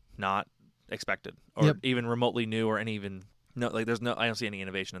like not expected or even remotely new or I don't see any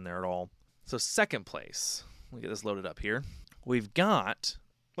innovation in there at all. So second place, let me get this loaded up here. We've got,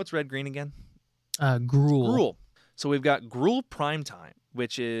 what's red green again? Gruul. So we've got Gruul Primetime,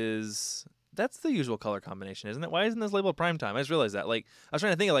 which is, that's the usual color combination, isn't it? Why isn't this labeled Primetime? I just realized that. Like, I was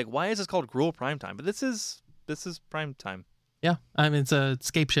trying to think of like, why is this called Gruul Primetime? But this is Primetime. Yeah, I mean it's a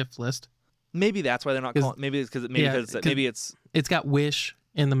Scapeshift list. Maybe that's why they're not calling. Maybe it's it's got Wish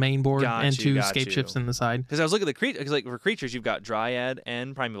in the main board and two Scapeshifts in the side. Because I was looking at the creatures. Like for creatures, you've got Dryad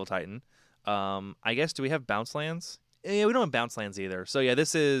and Primeval Titan. I guess, do we have bounce lands? Yeah, we don't have bounce lands either. So yeah,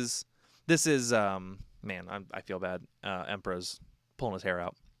 this is man, I feel bad. Emperor's pulling his hair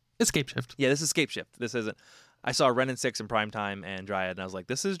out. It's Scapeshift. Yeah, this is Scapeshift. This isn't. I saw Wrenn and 6 in Primetime and Dryad, and I was like,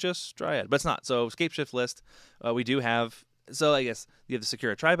 this is just Dryad. But it's not. So Scapeshift list, we do have. So I guess you have the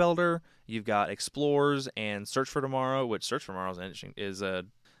Sakura Tribe Elder, you've got Explores and Search for Tomorrow, which Search for Tomorrow is interesting. It's an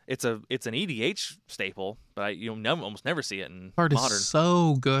EDH staple, but you'll almost never see it in Card Modern. Is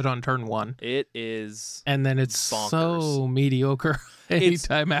so good on turn 1. It is, and then it's bonkers. So mediocre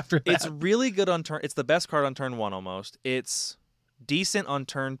anytime after that. It's really good on turn. It's the best card on turn 1 almost. It's decent on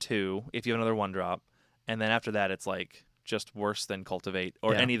turn 2 if you have another 1-drop, and then after that it's like just worse than Cultivate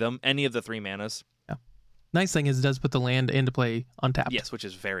or any of the 3 manas. Yeah. Nice thing is it does put the land into play untapped. Yes, which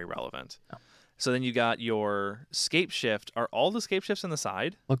is very relevant. Yeah. So then you got your Scapeshift. Are all the Scapeshifts on the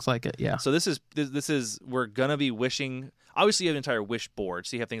side? Looks like it, yeah. So this is we're gonna be wishing. Obviously, you have an entire wish board.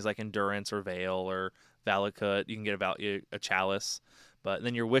 So you have things like Endurance or Veil or Valakut. You can get a Chalice, but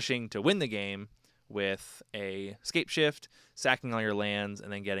then you're wishing to win the game with a Scapeshift, sacking all your lands,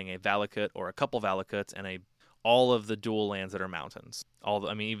 and then getting a Valakut or a couple Valakuts and all of the dual lands that are mountains.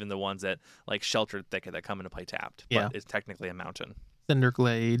 Even the ones that like Sheltered Thicket that come into play tapped, but it's technically a mountain.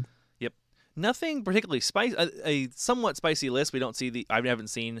 Cinderglade. Yep. Nothing particularly spicy. A somewhat spicy list. We don't see I haven't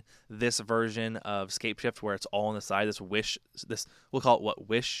seen this version of Scapeshift where it's all on the side. We'll call it what?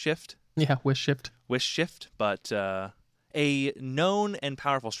 Wish Shift. Yeah, Wish Shift. But a known and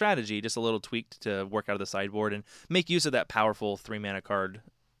powerful strategy, just a little tweaked to work out of the sideboard and make use of that powerful 3-mana card,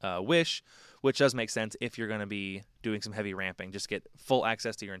 Wish, which does make sense if you're going to be doing some heavy ramping. Just get full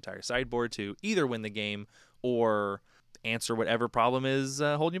access to your entire sideboard to either win the game or answer whatever problem is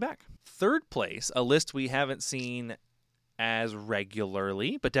holding you back. Third place, a list we haven't seen as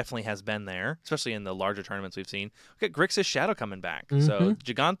regularly, but definitely has been there, especially in the larger tournaments we've seen. We've got Grixis Shadow coming back. Mm-hmm. So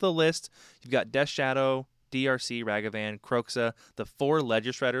Gigantha list, you've got Death Shadow, DRC, Ragavan, Kroxa, the 4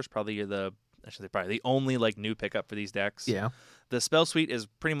 Ledger Shredders, probably the only like new pickup for these decks. Yeah. The spell suite is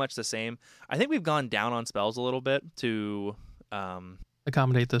pretty much the same. I think we've gone down on spells a little bit to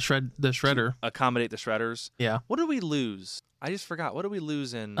accommodate the shredder. Accommodate the shredders. Yeah. What did we lose? I just forgot. What did we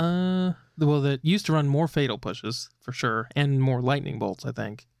lose in? Well, that used to run more fatal pushes for sure, and more lightning bolts, I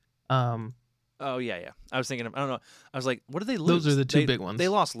think. Oh yeah. I was thinking. I don't know. I was like, what did they lose? Those are the two big ones. They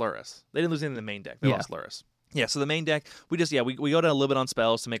lost Lurrus. They didn't lose anything in the main deck. They lost Lurrus. Yeah, so the main deck, we go down a little bit on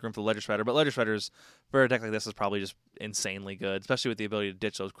spells to make room for the Ledger Shredder, but Ledger Shredders for a deck like this is probably just insanely good, especially with the ability to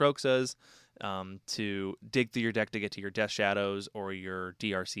ditch those Kroxas, to dig through your deck to get to your Death Shadows or your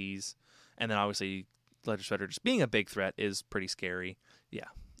DRCs, and then obviously Ledger Shredder just being a big threat is pretty scary. Yeah.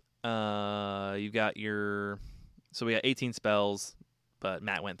 You got so we got 18 spells, but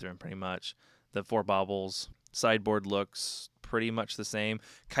Matt went through them pretty much. The 4 baubles, sideboard looks pretty much the same.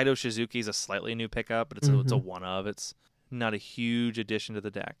 Kaido Shizuki is a slightly new pickup, but it's a one of. It's not a huge addition to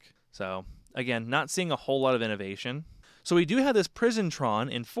the deck. So again, not seeing a whole lot of innovation. So we do have this Prisontron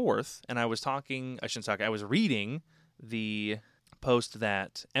in 4th, and I was reading the post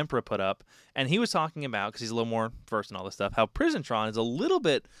that Emperor put up, and he was talking about, because he's a little more versed in all this stuff, how Prisontron is a little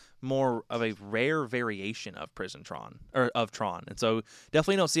bit more of a rare variation of Prisontron, or of Tron. And so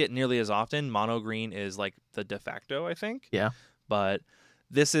definitely don't see it nearly as often. Mono green is like the de facto, I think. Yeah. But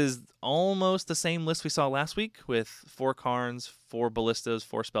this is almost the same list we saw last week with 4 Karns, 4 Ballistas,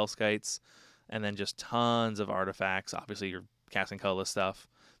 4 Spellskites, and then just tons of artifacts. Obviously, you're casting colorless stuff,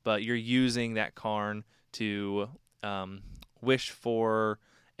 but you're using that Karn to wish for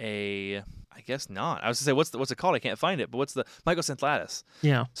I guess not. I was going to say, what's it called? I can't find it. But what's the Mycosynth Lattice?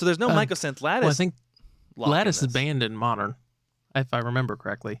 Yeah. So there's no Mycosynth Lattice. Well, I think Lattice is is banned in Modern, if I remember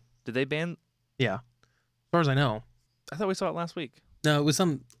correctly. Did they ban? Yeah. As far as I know. I thought we saw it last week. No, it was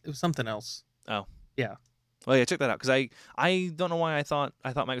something else. Oh. Yeah. Well, yeah, check that out, because I don't know why I thought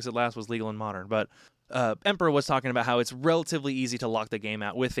Mycosynth Lattice was legal in Modern, but Emperor was talking about how it's relatively easy to lock the game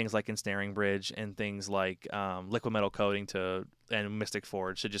out with things like Ensnaring Bridge and things like Liquid Metal Coating and Mystic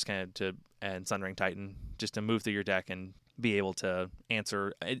Forge and Sundering Titan, just to move through your deck and be able to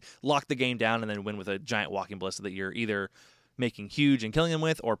lock the game down and then win with a giant Walking Ballista that you're either making huge and killing them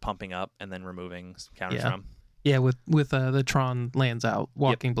with, or pumping up and then removing counters from. Yeah, with the Tron lands out,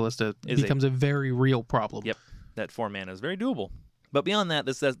 Walking Ballista becomes a very real problem. Yep, that 4 mana is very doable. But beyond that,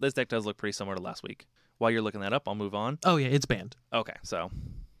 this deck does look pretty similar to last week. While you're looking that up, I'll move on. Oh yeah, it's banned. Okay, so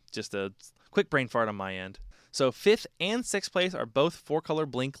just a quick brain fart on my end. So 5th and 6th place are both 4-color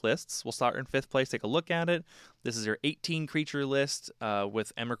Blink lists. We'll start in 5th place, take a look at it. This is your 18 creature list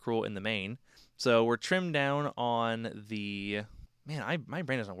with Emrakul in the main. So we're trimmed down on the... Man, my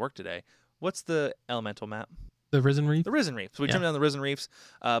brain doesn't work today. What's the elemental map? The Risen Reef? The Risen Reef. So we trimmed down the Risen Reefs.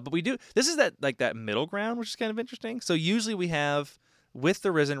 But we do... This is that middle ground, which is kind of interesting. So usually we have... with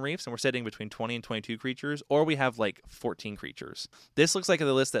the Risen Reefs, and we're setting between 20 and 22 creatures, or we have 14 creatures. This looks like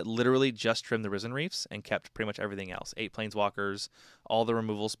the list that literally just trimmed the Risen Reefs and kept pretty much everything else. 8 Planeswalkers, all the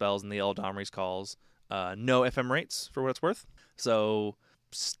removal spells and the Eldamri's calls, no Ephemerates for what it's worth. So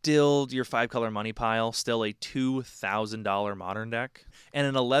still your 5-color money pile, still a $2,000 Modern deck, and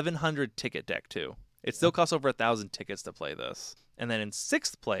an 1,100 ticket deck too. It still costs over 1,000 tickets to play this. And then in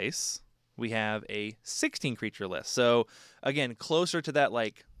 6th place, we have a 16 creature list. So again, closer to that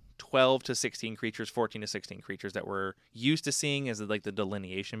 12 to 16 creatures, 14 to 16 creatures that we're used to seeing as the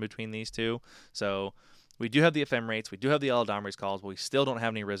delineation between these two. So we do have the Ephemerates, we do have the Eldamri's calls, but we still don't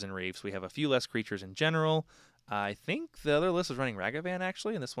have any Risen Reefs. We have a few less creatures in general. I think the other list was running Ragavan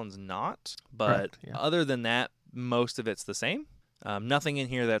actually, and this one's not. But other than that, most of it's the same. Nothing in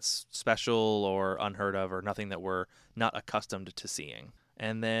here that's special or unheard of, or nothing that we're not accustomed to seeing.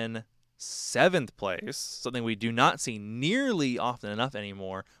 And then 7th place, something we do not see nearly often enough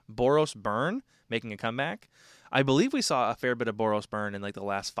anymore, Boros Burn making a comeback. I believe we saw a fair bit of Boros Burn in the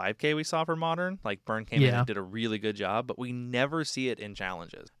last 5K we saw for Modern. Burn came in and did a really good job, but we never see it in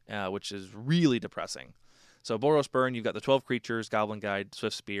challenges, which is really depressing. So Boros Burn, you've got the 12 creatures, Goblin Guide,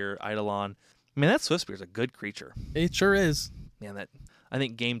 Swift Spear, Eidolon. I mean, that Swift Spear is a good creature. It sure is. Man, I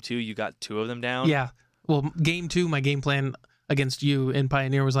think game 2 you got 2 of them down. Yeah. Well, game 2, my game plan against you in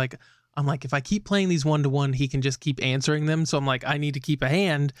Pioneer was I'm like, if I keep playing these 1-to-1, he can just keep answering them. So I'm like, I need to keep a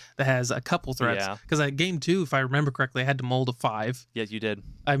hand that has a couple threats. Because at game 2, if I remember correctly, I had to mold a 5. Yeah, you did.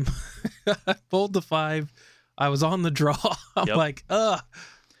 I pulled the 5. I was on the draw. I'm like, ugh.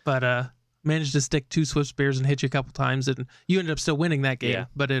 But managed to stick 2 Swift Spears and hit you a couple times, and you ended up still winning that game. Yeah.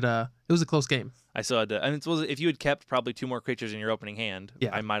 But it was a close game. I still had to. And if you had kept probably 2 more creatures in your opening hand,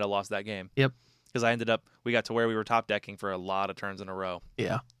 I might have lost that game. Yep. Because we got to where we were top decking for a lot of turns in a row.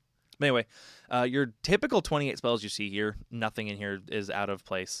 Yeah. But anyway, your typical 28 spells you see here, nothing in here is out of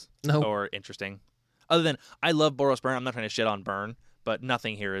place or interesting. Other than, I love Boros Burn. I'm not trying to shit on Burn, but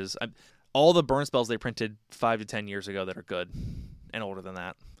nothing here is... all the Burn spells they printed 5 to 10 years ago that are good and older than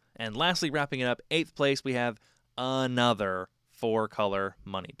that. And lastly, wrapping it up, 8th place, we have another 4-color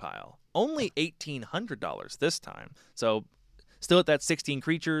money pile. Only $1,800 this time. So still at that 16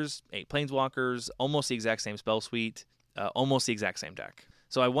 creatures, 8 Planeswalkers, almost the exact same spell suite, almost the exact same deck.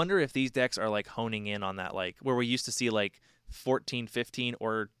 So I wonder if these decks are honing in on that, where we used to see 14, 15,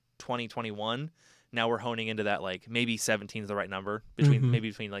 or 20, 21. Now we're honing into that maybe 17 is the right number, maybe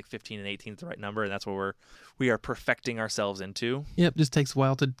between 15 and 18 is the right number, and that's where we are perfecting ourselves into. Yep, just takes a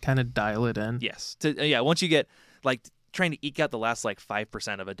while to kind of dial it in. Yes. Once you get trying to eke out the last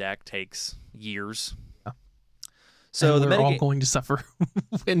 5% of a deck takes years. Yeah. So we're all going to suffer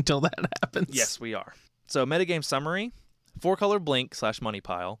until that happens. Yes, we are. So metagame summary: 4-color Blink / money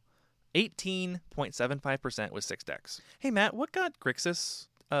pile, 18.75% with 6 decks. Hey Matt, what got Grixis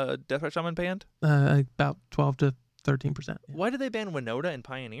Deathratch Shaman banned? About 12 to 13%. Yeah. Why did they ban Winota and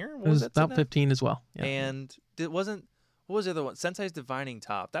Pioneer? It was about 15 as well. Yeah. And what was the other one? Sensei's Divining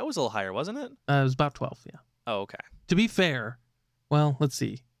Top. That was a little higher, wasn't it? It was about 12, yeah. Oh, okay. To be fair, well, let's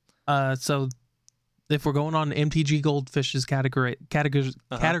see. So if we're going on MTG Goldfish's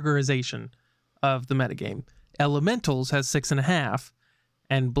categorization of the metagame, Elementals has 6.5,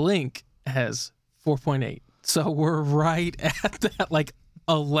 and Blink has 4.8. So we're right at that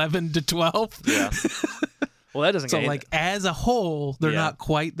 11 to 12. Yeah. Well, that doesn't. So as a whole, they're not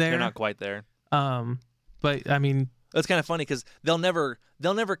quite there. They're not quite there. But I mean, That's kind of funny because they'll never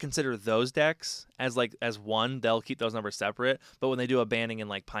consider those decks as one. They'll keep those numbers separate. But when they do a banning in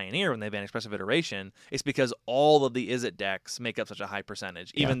like Pioneer, when they ban Expressive Iteration, it's because all of the Izzet decks make up such a high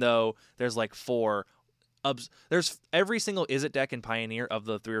percentage. Even though there's like 4. There's every single Izzet deck in Pioneer of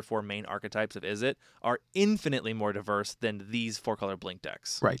the 3 or 4 main archetypes of Izzet are infinitely more diverse than these 4-color Blink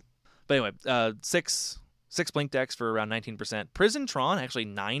decks. Right. But anyway, 6 Blink decks for around 19%. Prison Tron actually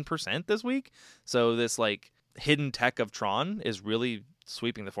 9% this week. So this like hidden tech of Tron is really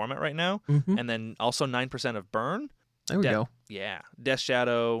sweeping the format right now. Mm-hmm. And then also 9% of Burn. There we go. Yeah. Death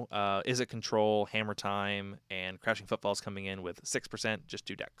Shadow, Izzet Control, Hammer Time, and Crashing Footfalls coming in with 6%, just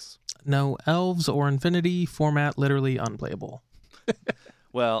 2 decks. No elves or infinity, format literally unplayable.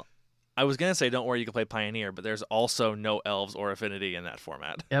 Well, I was going to say don't worry, you can play Pioneer, but there's also no elves or affinity in that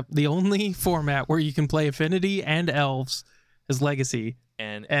format. Yep. The only format where you can play affinity and elves is Legacy.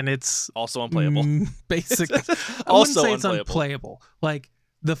 And it's also unplayable. Basically, I wouldn't say it's unplayable. Like,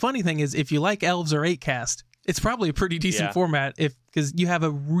 the funny thing is, if you like elves or 8-cast, it's probably a pretty decent format because you have a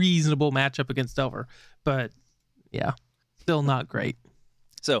reasonable matchup against Delver. But yeah, still not great.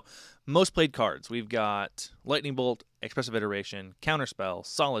 So, most played cards. We've got Lightning Bolt, Expressive Iteration, Counterspell,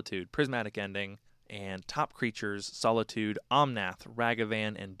 Solitude, Prismatic Ending, and top creatures, Solitude, Omnath,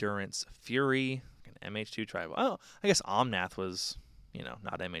 Ragavan, Endurance, Fury, and MH2 Tribal. Oh, I guess Omnath was,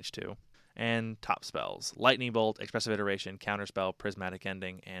 not MH2. And top spells, Lightning Bolt, Expressive Iteration, Counterspell, Prismatic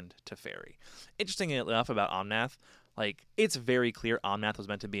Ending, and Teferi. Interestingly enough about Omnath, it's very clear Omnath was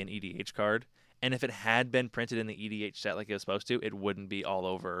meant to be an EDH card, and if it had been printed in the EDH set like it was supposed to, it wouldn't be all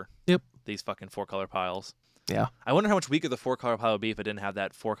over these fucking 4-color piles. Yeah. I wonder how much weaker the 4-color pile would be if it didn't have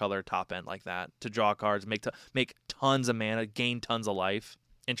that 4-color top end like that to draw cards, make tons of mana, gain tons of life.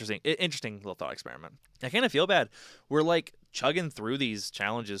 Interesting little thought experiment. I kind of feel bad. We're chugging through these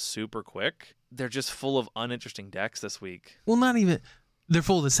challenges super quick. They're just full of uninteresting decks this week. Well, not even. They're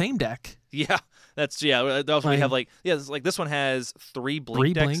full of the same deck. Yeah, we have this one has 3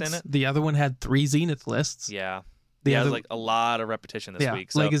 Blink decks in it. The other one had 3 Zenith lists. Yeah. There's a lot of repetition this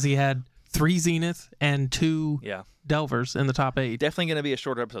week. So. Legacy had 3 Zenith and 2 Delvers in the top 8. Definitely going to be a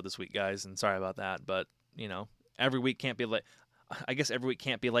shorter episode this week, guys, and sorry about that. But, every week can't be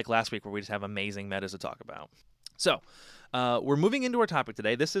like last week where we just have amazing metas to talk about. So, we're moving into our topic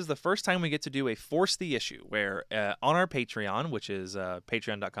today. This is the first time we get to do a Force the Issue, where on our Patreon, which is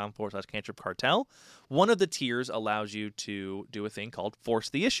patreon.com/Cantrip Cartel, one of the tiers allows you to do a thing called Force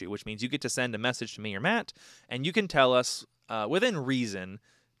the Issue, which means you get to send a message to me or Matt, and you can tell us, within reason,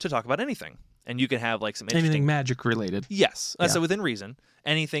 to talk about anything. And you can have some interesting... Anything magic related. Yes. So within reason.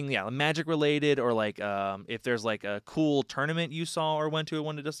 Anything, magic related, or if there's a cool tournament you saw or went to and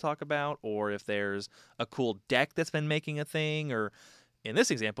wanted us to talk about, or if there's a cool deck that's been making a thing, or in this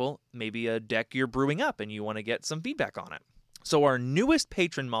example, maybe a deck you're brewing up and you want to get some feedback on it. So our newest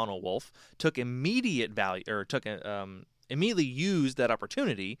patron, Mono Wolf, immediately used that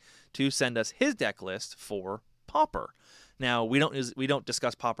opportunity to send us his deck list for Pauper. Now, we don't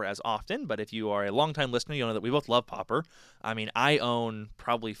discuss Pauper as often, but if you are a longtime listener, you'll know that we both love Pauper. I mean, I own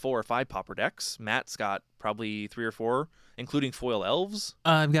probably 4 or 5 Pauper decks. Matt's got probably 3 or 4, including Foil Elves.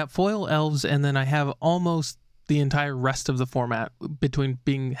 I've got Foil Elves, and then I have almost the entire rest of the format between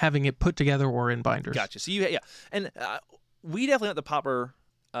having it put together or in binders. Gotcha. So and we definitely have the Pauper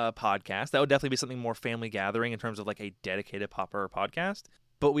podcast. That would definitely be something more family gathering in terms of a dedicated Pauper podcast.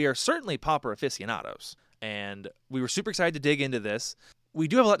 But we are certainly Pauper aficionados. And we were super excited to dig into this. We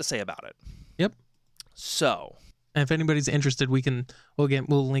do have a lot to say about it. Yep. So, and if anybody's interested, we'll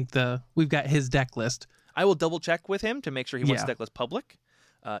link we've got his deck list. I will double check with him to make sure he wants the deck list public.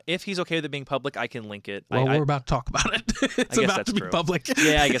 If he's okay with it being public, I can link it. Well, we're about to talk about it. It's about to be public.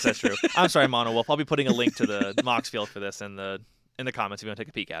 Yeah, I guess that's true. I'm sorry, Mono Wolf. I'll be putting a link to the Mox field for this in the comments if you want to take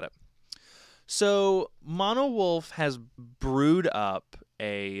a peek at it. So, Mono Wolf has brewed up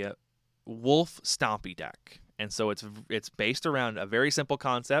a Wolf Stompy deck, and so it's based around a very simple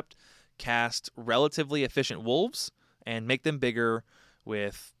concept: cast relatively efficient wolves and make them bigger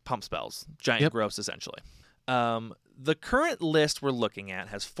with pump spells, giant growths essentially. The current list we're looking at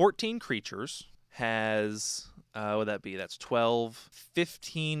has 14 creatures, has what would that be? That's 12,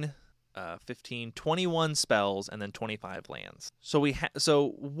 15, 21 spells, and then 25 lands.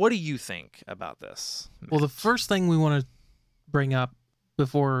 So what do you think about this, Matt? Well, the first thing we want to bring up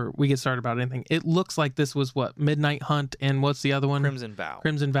before we get started about anything, it looks like this was Midnight Hunt, and what's the other one? Crimson Vow.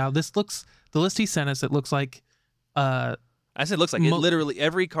 The list he sent us, it looks like I said it looks like literally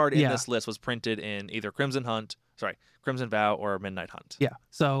every card in this list was printed in either Crimson Vow or Midnight Hunt. Yeah.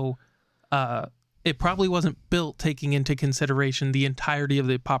 So it probably wasn't built taking into consideration the entirety of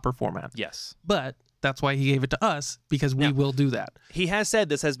the Pauper format. Yes. But That's why he gave it to us, because we will do that. He has said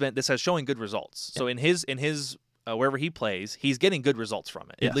this has showing good results. So in his wherever he plays, he's getting good results from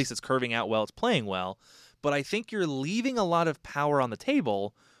it. Yes. At least it's curving out well, it's playing well. But I think you're leaving a lot of power on the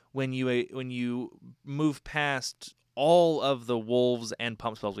table when you move past all of the wolves and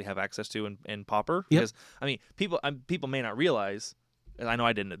pump spells we have access to in Pauper. Yep. Because I mean, people may not realize, and I know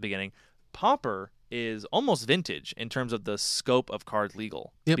I didn't at the beginning, Pauper is almost vintage in terms of the scope of cards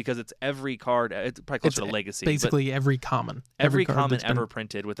legal. Yep. Because it's every card. It's probably closer to Legacy. Basically every common. Every card common that's been- ever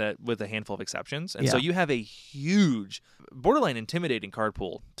printed with a handful of exceptions. And Yeah. so you have a huge, borderline intimidating card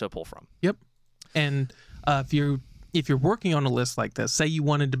pool to pull from. Yep. And if you're working on a list like this, say you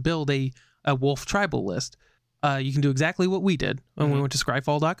wanted to build a wolf tribal list, you can do exactly what we did when we went to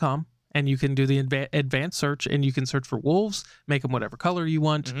scryfall.com, and you can do the advanced search, and you can search for wolves, make them whatever color you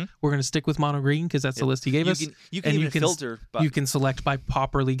want. We're going to stick with mono green because that's the list he gave us. You can even filter. You can select by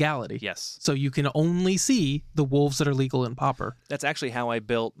Pauper legality. Yes. So you can only see the wolves that are legal in Pauper. That's actually how I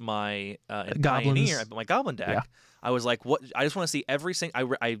built my Goblins. Pioneer. I built my Goblin deck. Yeah. I was like, what? I just want to see every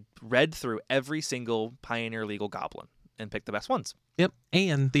single. I read through every single Pioneer legal Goblin and picked the best ones. Yep.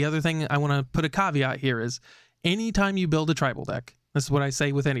 And the other thing I want to put a caveat here is, anytime you build a tribal deck, this is what I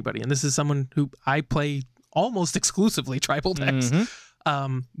say with anybody, and this is someone who I play almost exclusively tribal decks,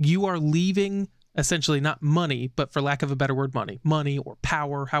 you are leaving essentially not money, but for lack of a better word, money or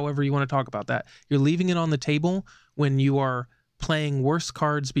power, however you want to talk about that. You're leaving it on the table when you are playing worse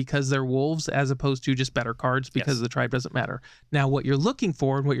cards because they're wolves, as opposed to just better cards because the tribe doesn't matter. Now, what you're looking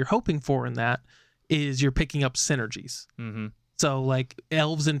for and what you're hoping for in that is you're picking up synergies. So like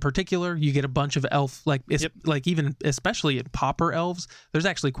elves in particular, you get a bunch of elf, like even especially in Pauper elves, there's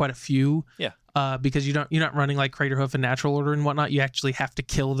actually quite a few. Yeah. Because you're not running like Craterhoof and Natural Order and whatnot. You actually have to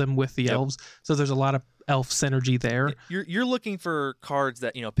kill them with the elves. So there's a lot of elf synergy there. You're looking for cards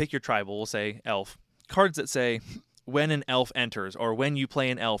that, pick your tribal, we'll say elf. Cards that say when an elf enters, or when you play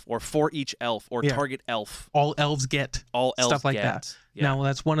an elf, or for each elf, or target elf. All elves get. All elves stuff like get. that. Yeah. Now,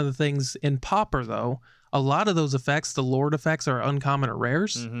 that's one of the things in Pauper, though. A lot of those effects, the Lord effects, are uncommon or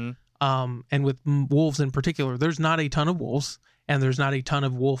rares. And with wolves in particular, there's not a ton of wolves, and there's not a ton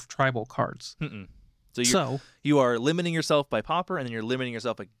of wolf tribal cards. So you are limiting yourself by Pauper, and then you're limiting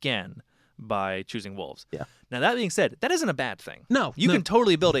yourself again by choosing wolves. Yeah. Now, that being said, that isn't a bad thing. No. You can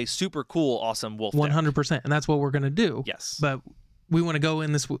totally build a super cool, awesome wolf deck. 100%. And that's what we're going to do. Yes. But we want to go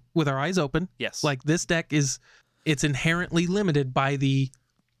in this with our eyes open. Yes. Like, this deck it's inherently limited by the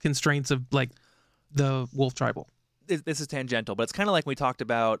constraints of, like, the wolf tribal. This is tangential, but it's kind of like we talked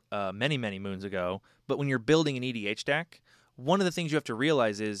about many, many moons ago. But when you're building an EDH deck, one of the things you have to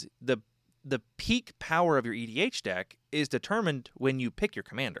realize is the peak power of your EDH deck is determined when you pick your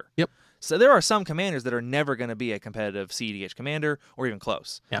commander. Yep. So there are some commanders that are never going to be a competitive CEDH commander or even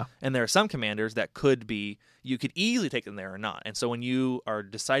close. Yeah. And there are some commanders that could be, you could easily take them there or not. And so when you are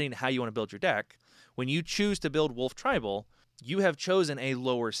deciding how you want to build your deck, when you choose to build Wolf Tribal, you have chosen a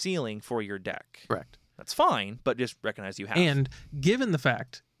lower ceiling for your deck. Correct. That's fine, but just recognize you have. And given the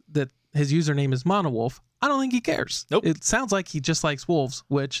fact that his username is Monowolf, I don't think he cares. Nope. It sounds like he just likes wolves,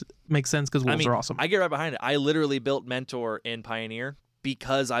 which makes sense because wolves are awesome. I get right behind it. I literally built Mentor in Pioneer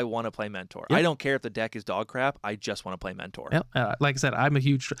because I want to play Mentor. Yep. I don't care if the deck is dog crap. I just want to play Mentor. Yep. Like I said, I'm a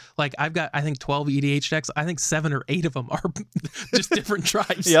huge, I've got, I think 12 EDH decks. I think 7 or 8 of them are just different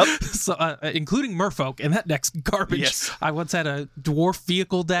tribes. Yep. So, including Merfolk, and that deck's garbage. Yes. I once had a dwarf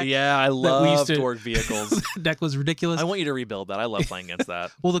vehicle deck. Yeah, I love dwarf vehicles. That deck was ridiculous. I want you to rebuild that. I love playing against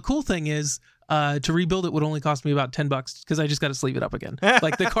that. Well, the cool thing is, to rebuild it would only cost me about $10 because I just got to sleeve it up again.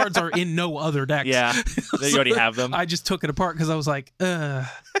 Like, the cards are in no other decks. Yeah, you already have them. I just took it apart because I was like,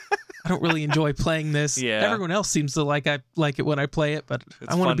 I don't really enjoy playing this. Yeah. Everyone else seems to like it when I play it, but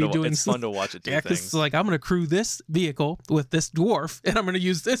I want to be doing. It's fun to watch it do things. things. Like, I'm going to crew this vehicle with this dwarf, and I'm going to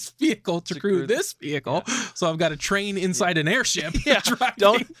use this vehicle to crew this vehicle. Yeah. So I've got a train inside an airship. Yeah.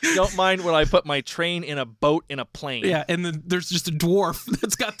 Don't mind when I put my train in a boat in a plane. Yeah, and then there's just a dwarf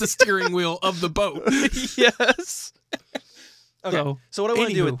that's got the steering wheel of the boat. Yes. Okay, so what I want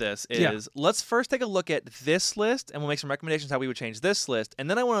to do with anywho, this is let's first take a look at this list, and we'll make some recommendations how we would change this list, and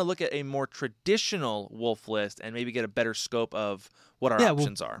then I want to look at a more traditional wolf list and maybe get a better scope of what our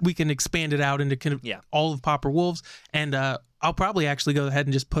options are. We can expand it out into all of Pauper Wolves, and I'll probably actually go ahead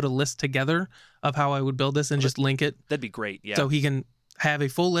and just put a list together of how I would build this and just link it. That'd be great, yeah. So he can have a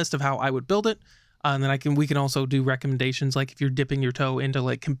full list of how I would build it, and then we can also do recommendations, like if you're dipping your toe into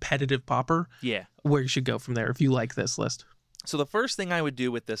like competitive Pauper, where you should go from there if you like this list. So the first thing I would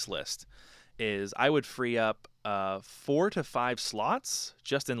do with this list is I would free up 4 to 5 slots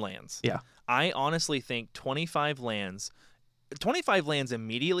just in lands. Yeah. I honestly think 25 lands 25 lands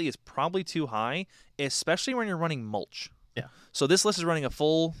immediately is probably too high, especially when you're running mulch. Yeah. So this list is running it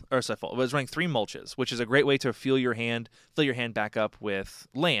was running 3 mulches, which is a great way to fill your hand back up with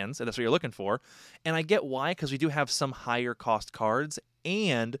lands, and that's what you're looking for. And I get why, because we do have some higher cost cards,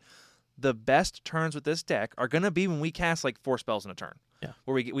 and the best turns with this deck are going to be when we cast like 4 spells in a turn. Yeah.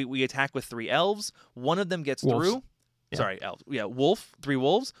 Where we attack with 3 elves, one of them gets Wolves. through. Yeah. Sorry, elves. Yeah, 3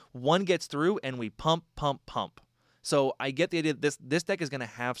 wolves, one gets through, and we pump. So I get the idea that this deck is going to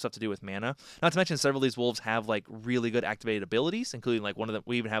have stuff to do with mana. Not to mention several of these wolves have like really good activated abilities, including like one of them.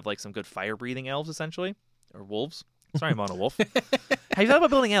 We even have like some good fire breathing elves essentially, or wolves. Sorry, I'm on a wolf. Have you thought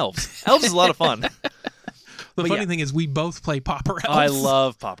about building elves? Elves is a lot of fun. The funny thing is we both play Pauper Elves. I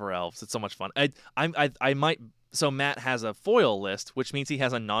love Pauper Elves. It's so much fun. I might. So Matt has a foil list, which means he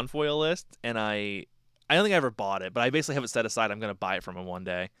has a non-foil list, and I don't think I ever bought it, but I basically have it set aside. I'm going to buy it from him one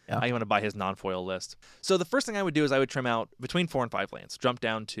day. Yeah. I'm going to buy his non-foil list. So the first thing I would do is I would trim out between 4 and 5 lands, jump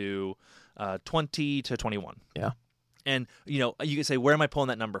down to 20 to 21. Yeah. And, you can say, where am I pulling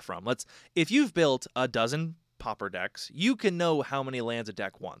that number from? If you've built a dozen Pauper decks, you can know how many lands a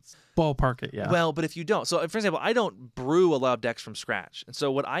deck wants. Ballpark it, yeah. Well, but if you don't, so for example, I don't brew a lot of decks from scratch. And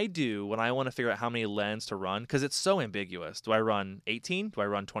so what I do when I want to figure out how many lands to run, because it's so ambiguous, do I run 18? Do I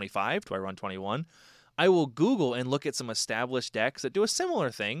run 25? Do I run 21? I will Google and look at some established decks that do a similar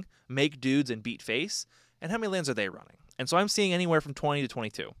thing, make dudes and beat face, and how many lands are they running? And so I'm seeing anywhere from 20 to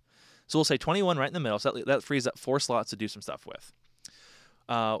 22. So we'll say 21 right in the middle, so that frees up 4 slots to do some stuff with.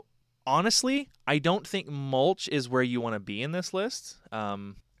 Honestly, I don't think mulch is where you want to be in this list.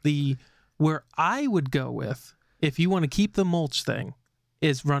 Where I would go with, if you want to keep the mulch thing,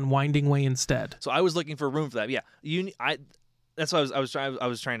 is run Winding Way instead. So I was looking for room for that. Yeah, that's what I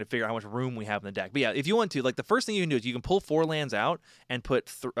was trying to figure out how much room we have in the deck. But yeah, if you want to, like the first thing you can do is you can pull 4 lands out and put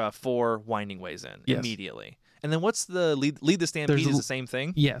 4 Winding Ways in immediately. And then what's the lead the Stampede is the same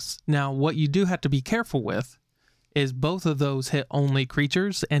thing? Yes. Now what you do have to be careful with is both of those hit only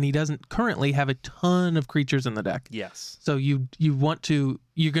creatures, and he doesn't currently have a ton of creatures in the deck. Yes. So you're going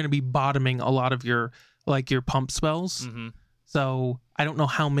to be bottoming a lot of your pump spells. Mm-hmm. So I don't know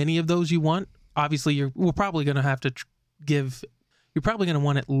how many of those you want. Obviously, we're probably going to have to you're probably going to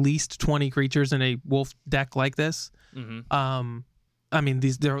want at least 20 creatures in a wolf deck like this. Mm-hmm. I mean,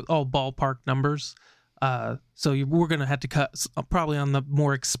 they're all ballpark numbers. So we're going to have to cut probably on the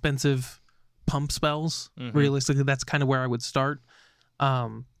more expensive pump spells. Mm-hmm. Realistically, that's kind of where I would start.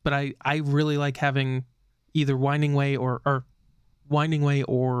 But I really like having either Winding Way or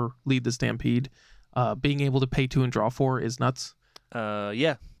Lead the Stampede. Being able to pay 2 and draw 4 is nuts.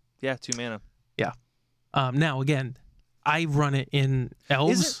 Yeah, 2 mana. Yeah. Now again, I run it in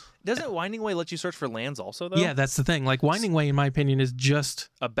elves. Doesn't Winding Way let you search for lands also though? Yeah, that's the thing. Like Winding Way, in my opinion, is just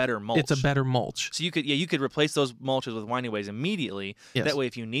a better mulch. It's a better mulch. So you could replace those mulches with Winding Ways immediately. Yes. That way,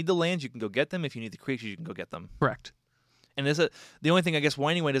 if you need the lands, you can go get them. If you need the creatures, you can go get them. Correct. And the only thing I guess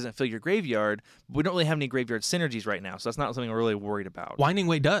Winding Way doesn't fill your graveyard. But we don't really have any graveyard synergies right now, so that's not something we're really worried about. Winding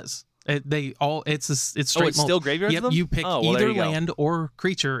Way does. It's straight. Oh, it's still graveyards. Yep, of them? you pick either land or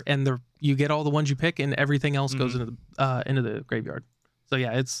creature, and you get all the ones you pick, and everything else goes into the graveyard. So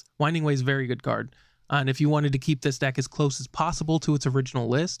yeah, Winding Way is a very good card. And if you wanted to keep this deck as close as possible to its original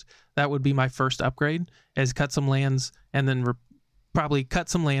list, that would be my first upgrade: is cut some lands, and then probably cut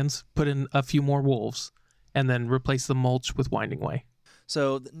some lands, put in a few more wolves, and then replace the mulch with Winding Way.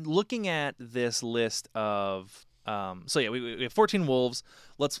 So looking at this list of we have 14 wolves.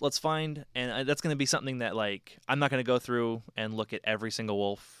 Let's find, and that's going to be something that like I'm not going to go through and look at every single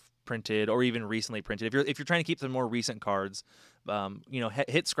wolf printed or even recently printed. If you're trying to keep the more recent cards,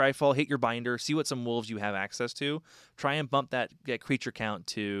 hit Scryfall, hit your binder, see what some wolves you have access to. Try and bump that creature count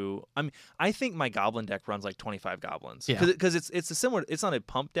to. I think my goblin deck runs like 25 goblins because it's a similar. It's not a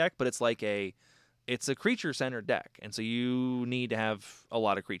pump deck, but it's like it's a creature centered deck, and so you need to have a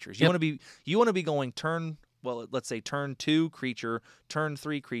lot of creatures. You want to be going turn. Well, let's say turn 2 creature, turn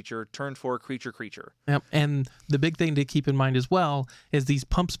 3 creature, turn 4 creature. Yep. And the big thing to keep in mind as well is these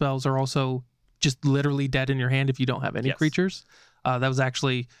pump spells are also just literally dead in your hand if you don't have any creatures. That was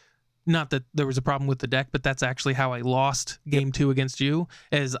actually not that there was a problem with the deck, but that's actually how I lost game 2 against you.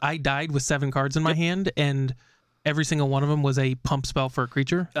 As I died with 7 cards in my hand, and every single one of them was a pump spell for a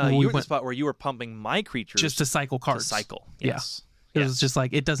creature. You were in the spot where you were pumping my creatures just to cycle cards. Yes. It was just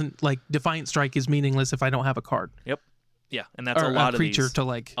like, it doesn't, like, Defiant Strike is meaningless if I don't have a card. Yep. Yeah, and that's or a lot of creature these. To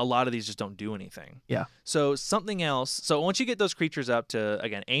like. A lot of these just don't do anything. Yeah. So something else. So once you get those creatures up to,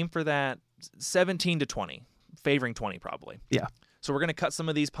 again, aim for that 17 to 20, favoring 20 probably. Yeah. So we're going to cut some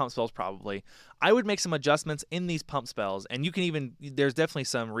of these pump spells probably. I would make some adjustments in these pump spells, and you can even there's definitely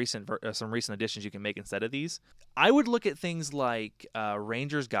some recent additions you can make instead of these. I would look at things like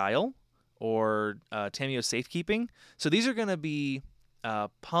Ranger's Guile or Tamiyo's Safekeeping. So these are going to be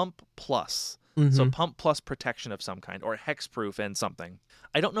pump plus. Mm-hmm. So pump plus protection of some kind, or hexproof and something.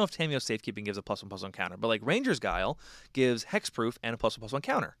 I don't know if Tamiyo's Safekeeping gives a +1/+1 counter, but like Ranger's Guile gives hexproof and a +1/+1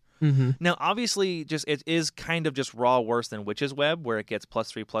 counter. Mm-hmm. Now, obviously, it is kind of just raw worse than Witch's Web, where it gets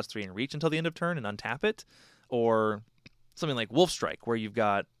 +3/+3 in reach until the end of turn and untap it, or something like Wolf Strike, where you've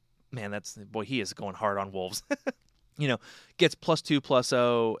got, man, he is going hard on wolves. Gets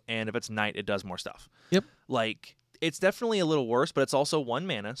 +2/+0, and if it's night, it does more stuff. Yep. Like, it's definitely a little worse, but it's also 1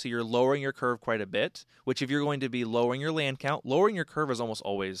 mana, so you're lowering your curve quite a bit, which if you're going to be lowering your land count, lowering your curve is almost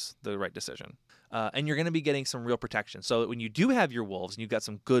always the right decision. And you're going to be getting some real protection. So that when you do have your wolves, and you've got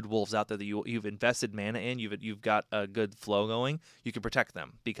some good wolves out there that you've invested mana in, you've got a good flow going, you can protect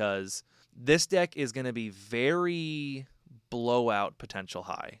them, because this deck is going to be very blowout potential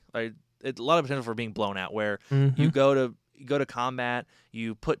high. A lot of potential for being blown out, where Mm-hmm. you go to combat,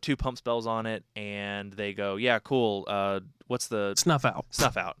 you put 2 pump spells on it, and they go, yeah, cool. What's the Snuff out?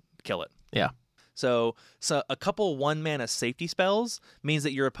 Snuff out, kill it. Yeah. So a couple 1 mana safety spells means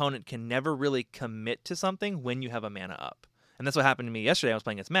that your opponent can never really commit to something when you have a mana up. And that's what happened to me yesterday. I was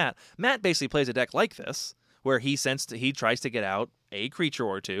playing against Matt. Matt basically plays a deck like this, where he tries to get out a creature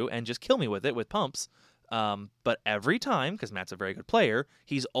or 2 and just kill me with it with pumps. But every time, because Matt's a very good player,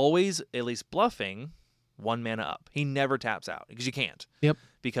 he's always at least bluffing 1 mana up. He never taps out, because you can't. Yep.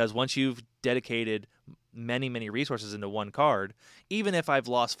 Because once you've dedicated many, many resources into 1 card, even if I've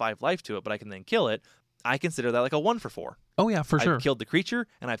lost 5 life to it, but I can then kill it, I consider that like a 1 for 4. Oh yeah, for sure. I've killed the creature,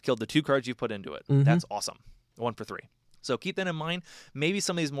 and I've killed the 2 cards you put into it. Mm-hmm. That's awesome. 1 for 3. So keep that in mind. Maybe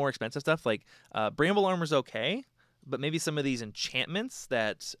some of these more expensive stuff, like Bramble Armor's okay, but maybe some of these enchantments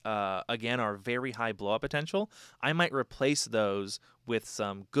that, again, are very high blow-up potential, I might replace those with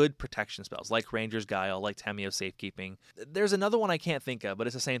some good protection spells, like Ranger's Guile, like Tamiyo's Safekeeping. There's another one I can't think of, but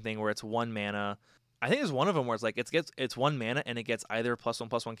it's the same thing, where it's 1 mana. I think there's one of them where it's like it's 1 mana, and it gets either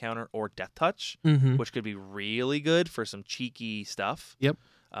 +1/+1 counter or Death Touch, Mm-hmm. which could be really good for some cheeky stuff. Yep.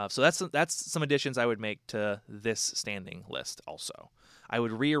 So that's some additions I would make to this standing list also. I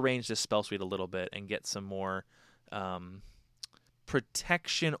would rearrange this spell suite a little bit and get some more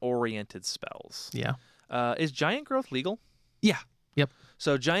protection-oriented spells. Yeah. Is Giant Growth legal? Yeah. Yep.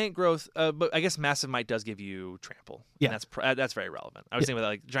 So Giant Growth, but I guess Massive Might does give you Trample. Yeah. And that's very relevant. I was thinking about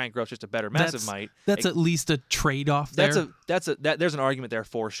like Giant Growth, just a better Massive Might. That's at least a trade-off there. There's an argument there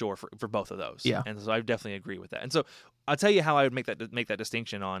for sure for both of those. Yeah. And so I definitely agree with that. And so I'll tell you how I would make that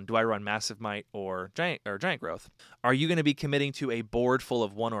distinction on, do I run Massive Might or Giant Growth? Are you going to be committing to a board full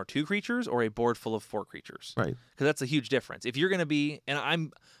of 1 or 2 creatures, or a board full of 4 creatures? Right. Because that's a huge difference. If you're going to be,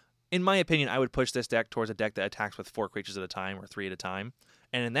 in my opinion, I would push this deck towards a deck that attacks with 4 creatures at a time or 3 at a time.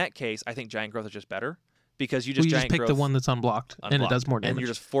 And in that case, I think Giant Growth is just better, because you just pick the one that's unblocked, and it does more damage. And you're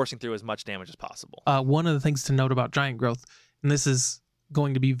just forcing through as much damage as possible. One of the things to note about Giant Growth, and this is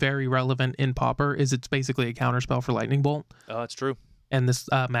going to be very relevant in Pauper, is it's basically a counterspell for Lightning Bolt. Oh, that's true. And this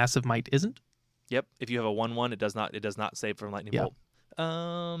Massive Might isn't. Yep. If you have a 1/1, it does not save from Lightning Bolt.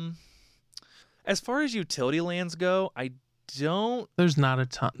 As far as utility lands go, I don't. There's not a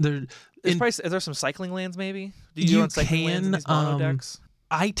ton. Is there some cycling lands maybe? Do you run cycling lands in these mono decks?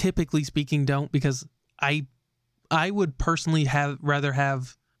 I typically speaking don't, because I would personally rather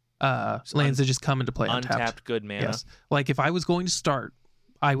have lands that just come into play untapped good mana. Yes. Like if I was going to start,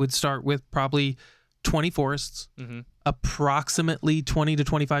 I would start with probably 20 forests, approximately 20 to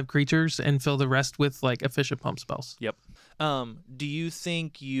 25 creatures, and fill the rest with like efficient pump spells. Yep. Do you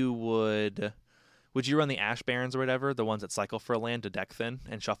think you would you run the Ash Barons or whatever, the ones that cycle for a land to deck thin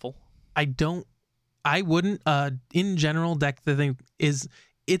and shuffle? I wouldn't. In general, deck the thing is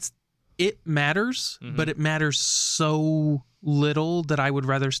it matters, but it matters so little that I would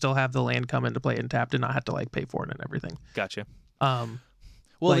rather still have the land come into play and tapped and not have to like pay for it and everything. Gotcha.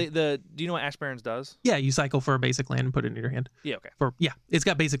 Well, do you know what Ash Barons does? Yeah, you cycle for a basic land and put it in your hand. Yeah, okay. It's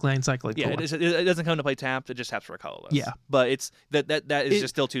got basic land cycling. Yeah, it doesn't come into play tapped. It just taps for a colorless. Yeah, but it's that is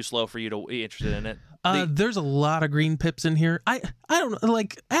just still too slow for you to be interested in it. There's a lot of green pips in here. I don't know.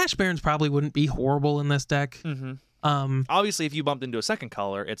 Like Ash Barons probably wouldn't be horrible in this deck. Obviously, if you bumped into a second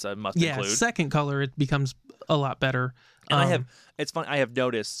color, it's a must include. Yeah, second color, it becomes a lot better. And it's fun. I have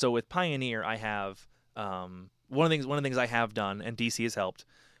noticed. So with Pioneer, I have one of the things I have done, and DC has helped.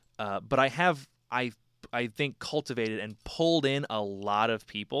 But I think cultivated and pulled in a lot of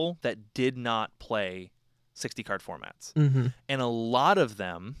people that did not play 60 card formats, and a lot of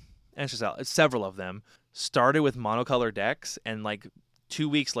them, and it's just several of them, started with monocolor decks and like 2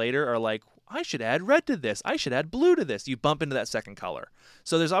 weeks later are like, I should add red to this. I should add blue to this. You bump into that second color.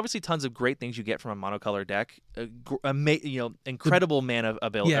 So there's obviously tons of great things you get from a monocolor deck. Incredible mana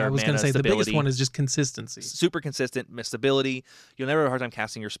ability. Yeah, I was going to say stability. The biggest one is just consistency. Super consistent stability. You'll never have a hard time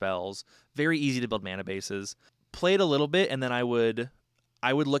casting your spells. Very easy to build mana bases. Played a little bit, and then I would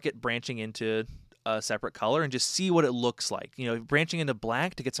look at branching into a separate color and just see what it looks like. Branching into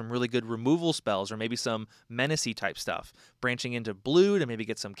black to get some really good removal spells or maybe some menacey type stuff. Branching into blue to maybe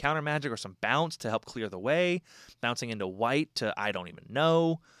get some counter magic or some bounce to help clear the way. Bouncing into white to I don't even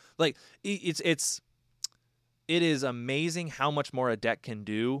know. Like it is amazing how much more a deck can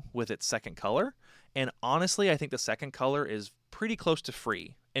do with its second color. And honestly, I think the second color is pretty close to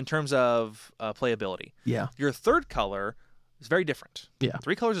free in terms of playability. Yeah. Your third color is very different. Yeah.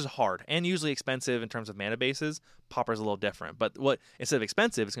 3 colors is hard and usually expensive in terms of mana bases. Pauper's a little different, but instead of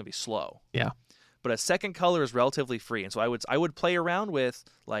expensive, it's going to be slow. Yeah. But a second color is relatively free, and so I would play around with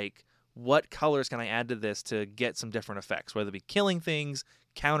like what colors can I add to this to get some different effects, whether it be killing things,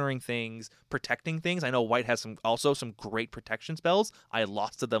 countering things, protecting things. I know white has some great protection spells. I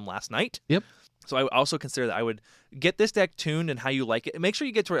lost to them last night. Yep. So I would also consider that I would get this deck tuned and how you like it. Make sure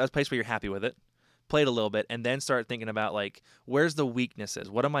you get to a place where you're happy with it. Play it a little bit, and then start thinking about like where's the weaknesses?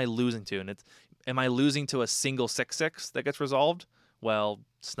 What am I losing to? And am I losing to a single 6/6 that gets resolved? Well,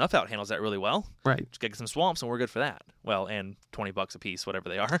 Snuff Out handles that really well. Right. Just get some swamps, and we're good for that. Well, and $20 a piece, whatever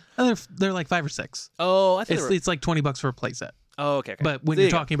they are. They're like 5 or 6. Oh, I think it's like $20 for a playset. Oh, okay. But when you're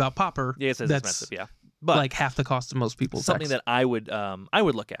talking about Pauper, yeah, it's that's expensive. Yeah, but like half the cost of most people's something decks. that I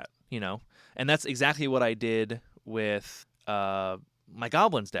would look at, and that's exactly what I did with my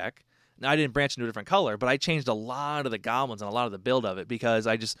Goblins deck. Now, I didn't branch into a different color, but I changed a lot of the goblins and a lot of the build of it because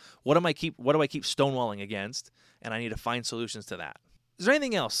what do I keep stonewalling against, and I need to find solutions to that. Is there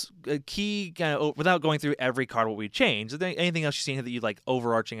anything else, a key kind of, without going through every card what we changed, is there anything else you've seen here that you'd like,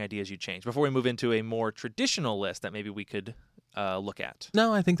 overarching ideas you change before we move into a more traditional list that maybe we could look at?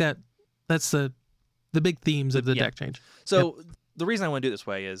 No, I think that's the big themes of the deck change. So the reason I want to do it this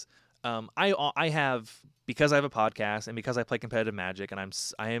way is I have, because I have a podcast and because I play competitive Magic and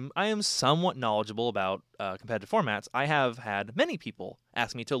I am somewhat knowledgeable about competitive formats, I have had many people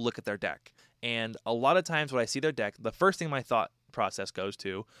ask me to look at their deck. And a lot of times when I see their deck, the first thing my thought process goes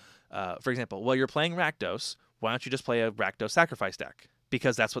to, for example, well, you're playing Rakdos, why don't you just play a Rakdos Sacrifice deck?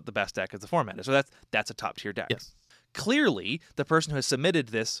 Because that's what the best deck of the format is. So that's a top tier deck. Yes. Clearly, the person who has submitted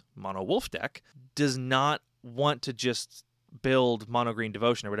this Mono Wolf deck does not want to just build Mono Green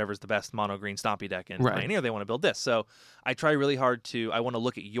Devotion or whatever is the best Mono Green Stompy deck in Pioneer. They want to build this. So I try really hard I want to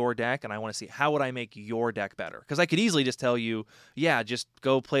look at your deck and I want to see how would I make your deck better? Because I could easily just tell you, yeah, just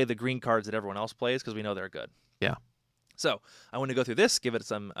go play the green cards that everyone else plays because we know they're good. Yeah. So I want to go through this, give it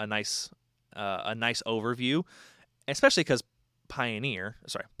a nice overview, especially because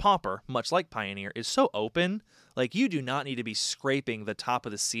Pauper, much like Pioneer, is so open. Like, you do not need to be scraping the top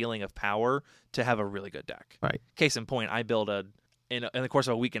of the ceiling of power to have a really good deck. Right. Case in point, I build in the course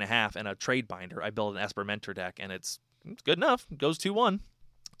of a week and a half in a trade binder, I build an Esper Mentor deck, and it's good enough. It goes 2-1.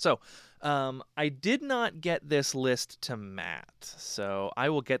 So I did not get this list to Matt, so I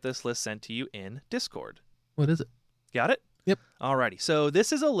will get this list sent to you in Discord. What is it? Got it? Yep. Alrighty. So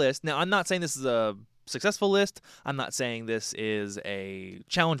this is a list. Now, I'm not saying this is a successful list. I'm not saying this is a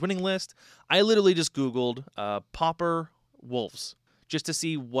challenge winning list. I literally just Googled Pauper Wolves just to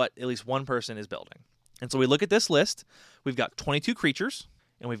see what at least one person is building. And so we look at this list. We've got 22 creatures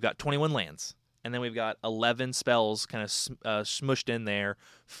and we've got 21 lands. And then we've got 11 spells kind of smushed in there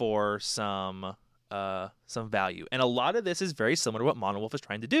for some value. And a lot of this is very similar to what Mono Wolf is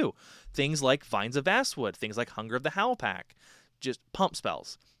trying to do. Things like Vines of Vastwood, things like Hunger of the Howl Pack, just pump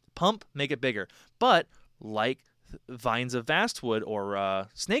spells. Pump, make it bigger. But like Vines of Vastwood or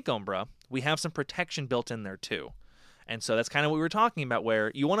Snake Umbra, we have some protection built in there too. And so that's kind of what we were talking about,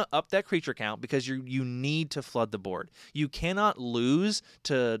 where you want to up that creature count because you need to flood the board. You cannot lose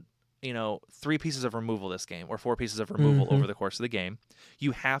to 3 pieces of removal this game or 4 pieces of removal over the course of the game.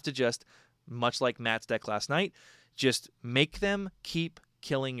 You have to just, much like Matt's deck last night, just make them keep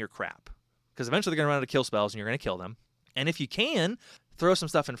killing your crap. Because eventually they're going to run out of kill spells and you're going to kill them. And if you can, throw some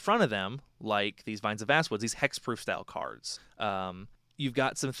stuff in front of them, like these Vines of Vastwoods, these hexproof style cards. You've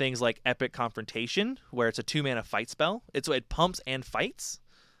got some things like Epic Confrontation, where it's a 2-mana fight spell. It pumps and fights,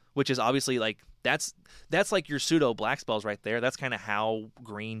 which is obviously like that's like your pseudo black spells right there. That's kind of how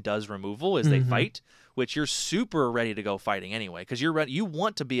green does removal, is they fight, which you're super ready to go fighting anyway, because you're ready. You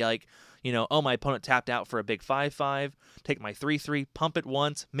want to be like, oh, my opponent tapped out for a big 5/5, take my 3/3, pump it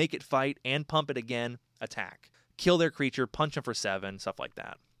once, make it fight, and pump it again, attack. Kill their creature, punch them for 7, stuff like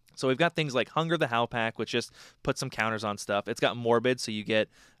that. So we've got things like Hunger the Howl Pack, which just puts some counters on stuff. It's got Morbid, so you get,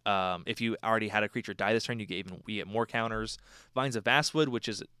 if you already had a creature die this turn, you get more counters. Vines of Vastwood, which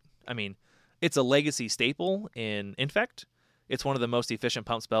is, I mean, it's a legacy staple in Infect. It's one of the most efficient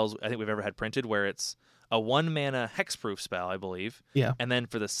pump spells I think we've ever had printed, where it's a 1-mana hexproof spell, I believe. Yeah. And then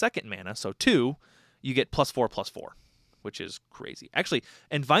for the second mana, so 2, you get +4/+4, which is crazy. Actually,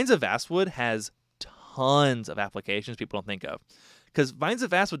 and Vines of Vastwood has tons of applications people don't think of. Because Vines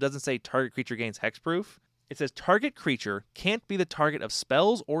of Vastwood doesn't say target creature gains hexproof. It says target creature can't be the target of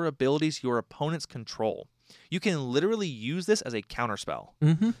spells or abilities your opponents control. You can literally use this as a counterspell.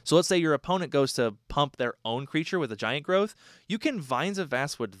 Mm-hmm. So let's say your opponent goes to pump their own creature with a giant growth. You can Vines of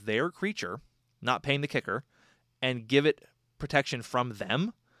Vastwood their creature, not paying the kicker, and give it protection from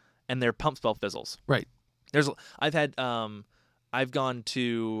them, and their pump spell fizzles. Right. I've gone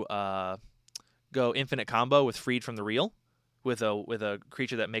to go infinite combo with Freed from the Real, with a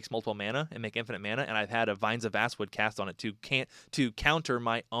creature that makes multiple mana and make infinite mana, and I've had a Vines of Vastwood cast on it to counter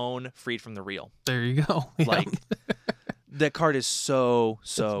my own Freed from the Real. There you go. Like that card is so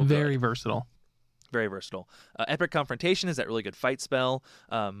very good. versatile. Very versatile. Epic Confrontation is that really good fight spell.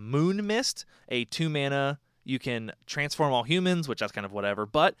 Moon Mist, a 2-mana. You can transform all humans, which that's kind of whatever,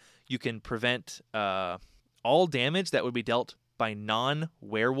 but you can prevent all damage that would be dealt by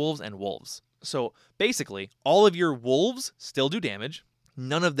non-werewolves and wolves. So basically, all of your wolves still do damage.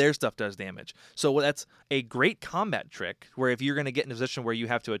 None of their stuff does damage. So that's a great combat trick where if you're going to get in a position where you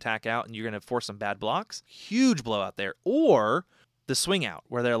have to attack out and you're going to force some bad blocks, huge blowout there. Or the swing out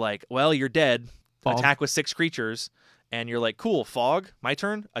where they're like, well, you're dead. Fog. Attack with 6 creatures. And you're like, cool, fog, my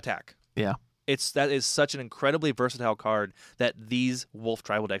turn, attack. Yeah. That is such an incredibly versatile card that these Wolf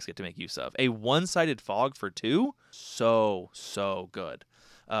tribal decks get to make use of. A one-sided fog for 2, so good.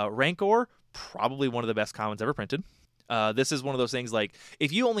 Rancor, probably one of the best commons ever printed. This is one of those things like,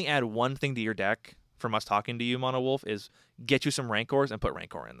 if you only add one thing to your deck from us talking to you, Mono Wolf, is get you some Rancors and put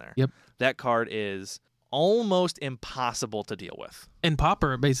Rancor in there. Yep. That card is almost impossible to deal with. And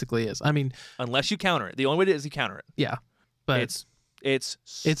Pauper, it basically is. I mean, unless you counter it. The only way to is you counter it. Yeah. But it's it's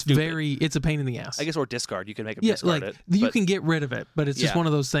a pain in the ass. I guess, or discard. You can make them discard it. You can get rid of it, but it's just one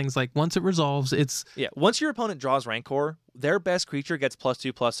of those things like once it resolves, it's... Yeah, once your opponent draws Rancor, their best creature gets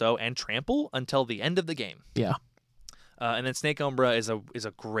 +2/+0 and trample until the end of the game. Yeah. And then Snake Umbra is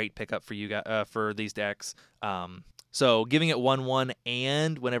a great pickup for you guys, for these decks. So giving it 1/1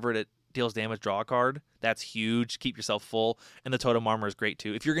 and whenever it deals damage, draw a card. That's huge. Keep yourself full. And the Totem Armor is great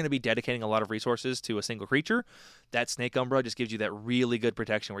too. If you're going to be dedicating a lot of resources to a single creature, that Snake Umbra just gives you that really good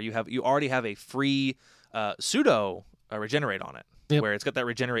protection where you already have a free pseudo regenerate on it, where it's got that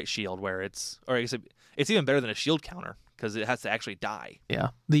regenerate shield where it's even better than a shield counter because it has to actually die. Yeah.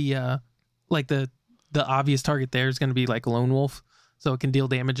 The obvious target there is going to be like Lone Wolf. So it can deal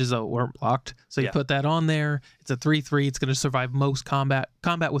damages that weren't blocked. So you put that on there. It's a 3/3. It's going to survive most combat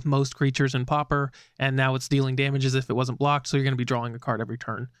with most creatures in Pauper. And now it's dealing damages if it wasn't blocked. So you're going to be drawing a card every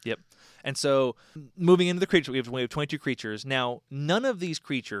turn. Yep. And so moving into the creature, we have 22 creatures. Now, none of these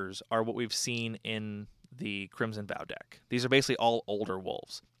creatures are what we've seen in the Crimson Vow deck. These are basically all older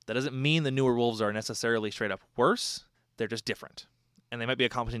wolves. That doesn't mean the newer wolves are necessarily straight up worse. They're just different. And they might be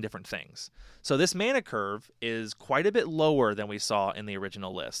accomplishing different things. So this mana curve is quite a bit lower than we saw in the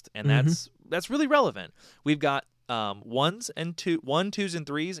original list, and that's really relevant. We've got 1s and 2s and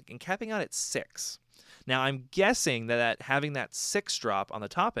 3s, and capping out at 6. Now I'm guessing that having that 6 drop on the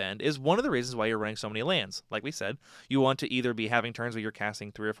top end is one of the reasons why you're running so many lands. Like we said, you want to either be having turns where you're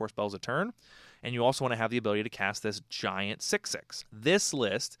casting 3 or 4 spells a turn, and you also want to have the ability to cast this giant 6/6. This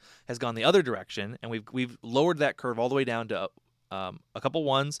list has gone the other direction, and we've lowered that curve all the way down to a couple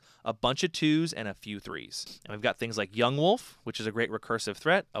 1s, a bunch of 2s, and a few 3s. And we've got things like Young Wolf, which is a great recursive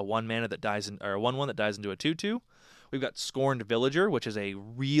threat, a 1-1 that dies into a 2/2. We've got Scorned Villager, which is a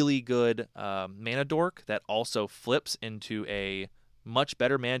really good mana dork that also flips into a much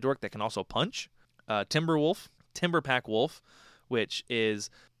better mana dork that can also punch. Timberpack Wolf, which is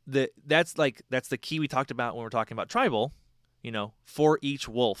that's the key we talked about when we're talking about tribal. For each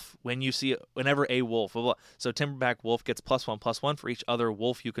wolf, whenever a wolf. Blah, blah. So Timberpack Wolf gets +1/+1 for each other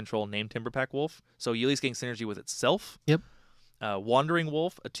wolf you control named Timberpack Wolf. So Yuli's getting synergy with itself. Yep. Wandering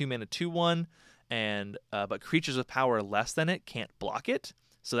Wolf, a 2-mana 2/1, and but creatures with power less than it can't block it.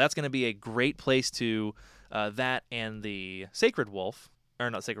 So that's going to be a great place to that and the Sacred Wolf,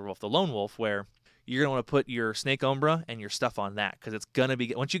 or not Sacred Wolf, the Lone Wolf, where you're going to want to put your Snake Umbra and your stuff on that because it's going to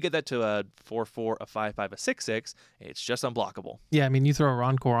be, once you get that to a 4/4, a 5/5, a 6/6, it's just unblockable. Yeah, I mean, you throw a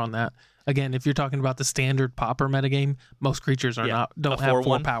Rancor on that. Again, if you're talking about the standard Pauper metagame, most creatures don't have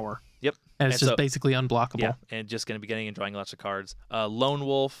 4 power. Yep. And it's just basically unblockable. Yeah, and just going to be getting and drawing lots of cards. Lone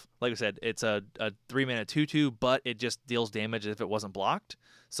Wolf, like I said, it's a 3-mana 2/2, but it just deals damage if it wasn't blocked.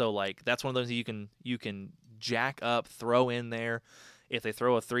 So like that's one of those you can jack up, throw in there. If they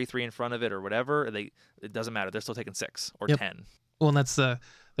throw a 3/3 in front of it or whatever, it doesn't matter. They're still taking 6 or 10. Well, and that's the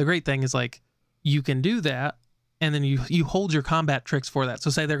great thing is like you can do that, and then you hold your combat tricks for that. So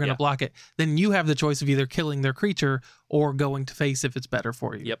say they're going to block it, then you have the choice of either killing their creature or going to face if it's better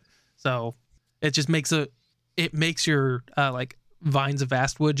for you. Yep. So it just makes your like Vines of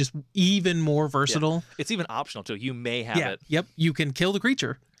Vastwood just even more versatile. Yeah. It's even optional too. You may have it. Yep. You can kill the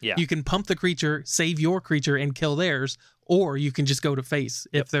creature. Yeah. You can pump the creature, save your creature, and kill theirs, or you can just go to face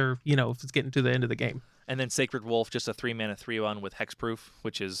if they're if it's getting to the end of the game. And then Sacred Wolf, just a 3-mana 3/1 with hexproof,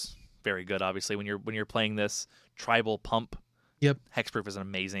 which is very good. Obviously, when you're playing this tribal pump, hexproof is an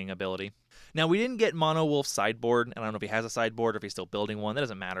amazing ability. Now we didn't get Mono Wolf sideboard, and I don't know if he has a sideboard or if he's still building one. That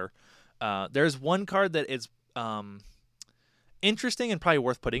doesn't matter. There's one card that is interesting and probably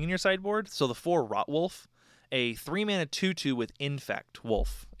worth putting in your sideboard. So the 4 Rot Wolf, a 3-mana 2/2 with Infect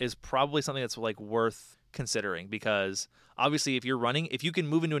Wolf, is probably something that's like worth considering, because obviously if you can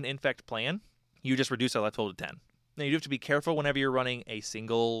move into an Infect plan, you just reduce our left hold to 10. Now you have to be careful whenever you're running a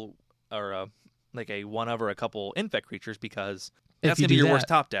single or like a one of or a couple Infect creatures, because that's going to be your worst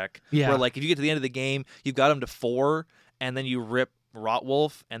top deck. Yeah. Where like if you get to the end of the game, you've got them to 4, and then you rip Rot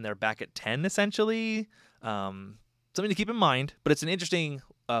Wolf and they're back at 10 essentially. Something to keep in mind, but it's an interesting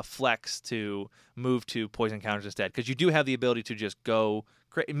flex to move to poison counters instead, because you do have the ability to just go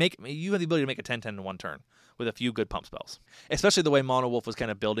you have the ability to make a 10/10 in one turn with a few good pump spells. Especially the way Mono Wolf was kind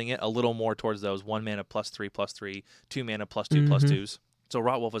of building it a little more towards those 1 mana +3/+3, 2 mana +2 +2s. So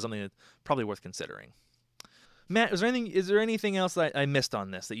Rot Wolf is something that's probably worth considering. Matt, is there anything else that I missed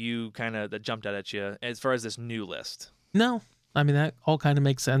on this that jumped out at you as far as this new list? No, I mean that all kind of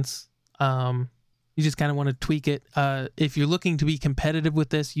makes sense. You just kind of want to tweak it. If you're looking to be competitive with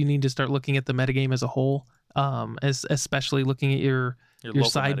this, you need to start looking at the metagame as a whole, especially looking at your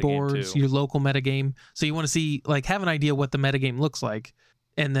sideboards, your local metagame. So you want to see, like, have an idea what the metagame looks like.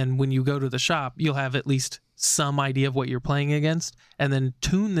 And then when you go to the shop, you'll have at least some idea of what you're playing against, and then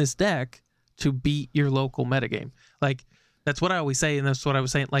tune this deck to beat your local metagame. Like, that's what I always say, and that's what I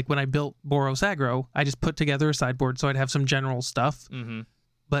was saying. Like, when I built Boros Aggro, I just put together a sideboard so I'd have some general stuff. Mm-hmm.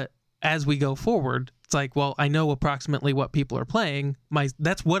 But as we go forward, it's like, well, I know approximately what people are playing.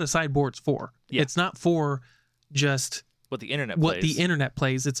 That's what a sideboard's for. Yeah. It's not for just what the internet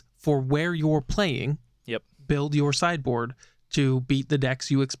plays. It's for where you're playing. Yep. Build your sideboard to beat the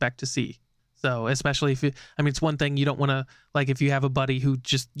decks you expect to see. So especially it's one thing you don't want to, like, if you have a buddy who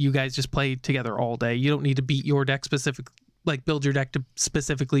you guys just play together all day, you don't need to beat your deck build your deck to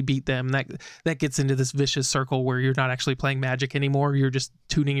specifically beat them. That gets into this vicious circle where you're not actually playing Magic anymore. You're just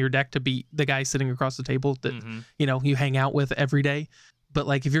tuning your deck to beat the guy sitting across the table that you hang out with every day. But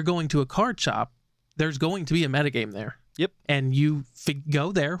like if you're going to a card shop, there's going to be a metagame there. Yep. And you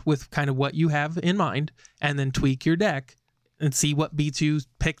go there with kind of what you have in mind, and then tweak your deck and see what beats you.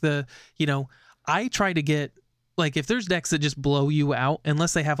 Pick I try to get, like, if there's decks that just blow you out,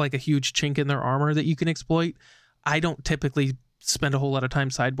 unless they have like a huge chink in their armor that you can exploit, I don't typically spend a whole lot of time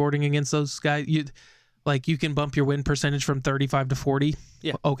sideboarding against those guys. You can bump your win percentage from 35 to 40.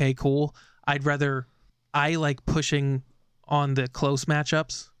 Yeah. Okay, cool. I like pushing on the close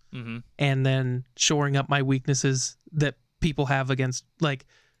matchups and then shoring up my weaknesses that people have against, like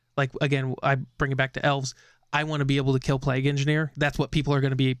again, I bring it back to elves. I want to be able to kill Plague Engineer. That's what people are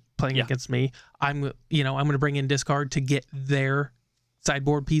going to be playing against me. I'm going to bring in discard to get their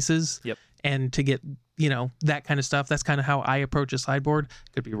sideboard pieces. Yep. And to get, that kind of stuff. That's kind of how I approach a sideboard.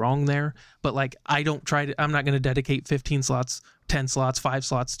 Could be wrong there, but like I'm not going to dedicate 15 slots, 10 slots, 5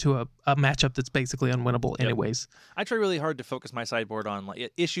 slots to a matchup that's basically unwinnable anyways. I try really hard to focus my sideboard on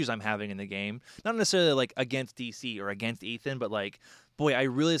like issues I'm having in the game. Not necessarily like against DC or against Ethan, but like, boy, I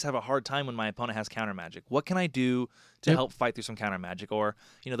really just have a hard time when my opponent has counter magic. What can I do to help fight through some counter magic? Or,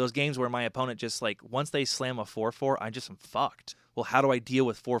 those games where my opponent just like, once they slam a 4/4, I just am fucked. Well, how do I deal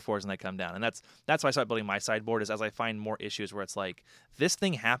with 4/4s when they come down? And that's why I start building my sideboard, is as I find more issues where it's like, this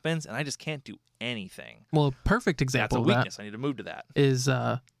thing happens and I just can't do anything. Well, a perfect example of weakness. I need to move to that. Is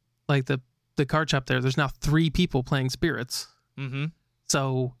like the card shop there. There's now 3 people playing spirits. Mm-hmm.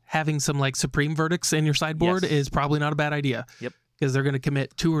 So having some like supreme verdicts in your sideboard is probably not a bad idea. Yep. Because they're going to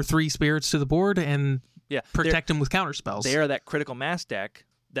commit 2 or 3 spirits to the board and protect them with counter spells. They are that critical mass deck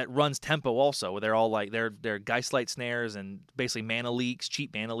that runs tempo also. They're all like they're Geistlight Snares and basically mana leaks,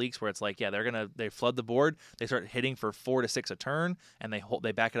 cheap mana leaks, where it's like they flood the board, they start hitting for 4 to 6 a turn, and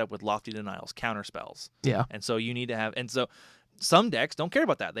they back it up with Lofty Denials, counter spells. Yeah. And so you need to have, and so some decks don't care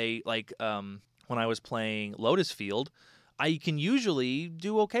about that. They like when I was playing Lotus Field, I can usually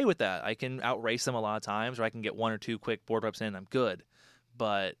do okay with that. I can outrace them a lot of times, or I can get 1 or 2 quick board wipes in and I'm good.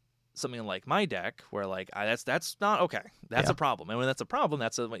 But something like my deck, where like that's not okay. That's a problem. And when that's a problem,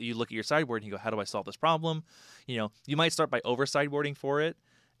 you look at your sideboard and you go, how do I solve this problem? You know, you might start by over sideboarding for it.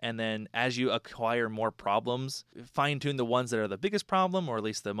 And then as you acquire more problems, fine-tune the ones that are the biggest problem, or at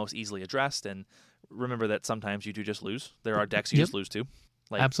least the most easily addressed. And remember that sometimes you do just lose. There are decks you just lose to.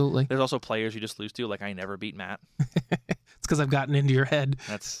 Like, absolutely. There's also players you just lose to. Like I never beat Matt. It's because I've gotten into your head.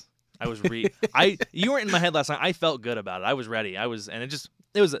 You weren't in my head last night. I felt good about it. I was ready. That was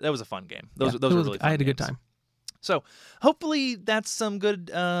a fun game. Those were really fun I had a good games. time. So hopefully that's some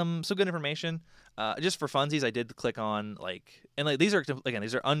good information. Just for funsies, I did click on these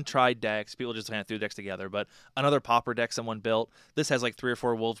are untried decks. People just kind of threw decks together. But another Pauper deck someone built. This has like 3 or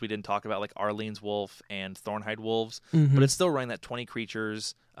 4 wolves we didn't talk about, like Arlene's Wolf and Thornhide Wolves. Mm-hmm. But it's still running that 20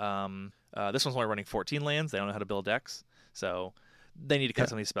 creatures. This one's only running 14 lands. They don't know how to build decks, so they need to cut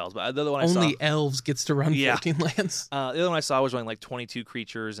some of these spells. But the other one only elves gets to run 14 lands. The other one I saw was running like 22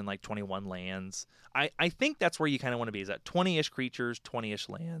 creatures and like 21 lands. I think that's where you kind of want to be, is at 20-ish creatures, 20-ish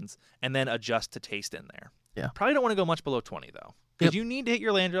lands, and then adjust to taste in there. Yeah. Probably don't want to go much below 20 though, because you need to hit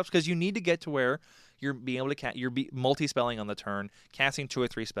your land drops, because you need to get to where you're being able to you're multi-spelling on the turn, casting 2 or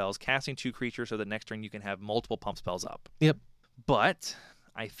 3 spells, casting 2 creatures, so that next turn you can have multiple pump spells up. Yep. But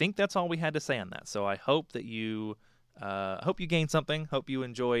I think that's all we had to say on that. So I hope that you gained something. Hope you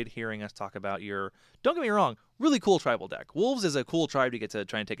enjoyed hearing us talk about your, don't get me wrong, really cool tribal deck. Wolves is a cool tribe to get to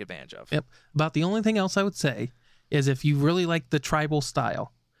try and take advantage of. Yep. About the only thing else I would say is, if you really like the tribal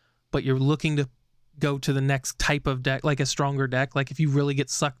style, but you're looking to go to the next type of deck, like a stronger deck, like if you really get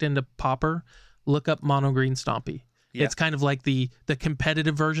sucked into Pauper, look up Mono Green Stompy. Yeah. It's kind of like the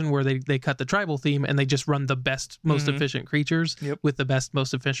competitive version where they cut the tribal theme and they just run the best, most efficient creatures with the best,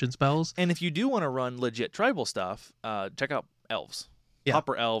 most efficient spells. And if you do want to run legit tribal stuff, check out Elves. Yeah.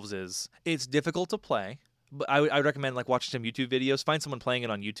 Pauper Elves it's difficult to play, but I would recommend like watching some YouTube videos. Find someone playing it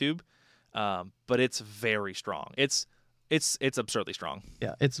on YouTube, but it's very strong. It's absurdly strong.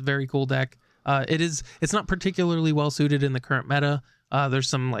 Yeah, it's a very cool deck. It's not particularly well suited in the current meta. There's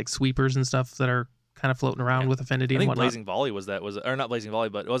some like sweepers and stuff that are kind of floating around with Affinity and whatnot. Blazing Volley was not Blazing Volley,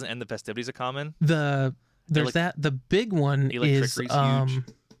 but it wasn't End the Festivities a common. The big one is huge.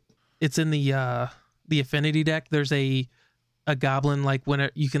 It's in the Affinity deck. There's a goblin, like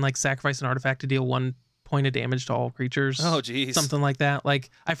you can like sacrifice an artifact to deal 1 point of damage to all creatures. Oh geez. Something like that. Like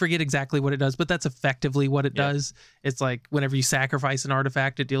I forget exactly what it does, but that's effectively what it does. It's like whenever you sacrifice an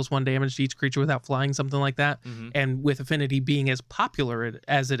artifact, it deals 1 damage to each creature without flying, something like that. Mm-hmm. And with Affinity being as popular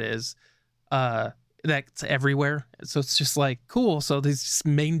as it is, that's everywhere. So it's just like cool. So these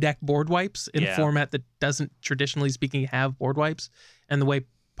main deck board wipes in a format that doesn't, traditionally speaking, have board wipes. And the way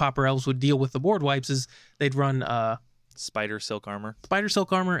Pauper Elves would deal with the board wipes is they'd run Spider Silk Armor,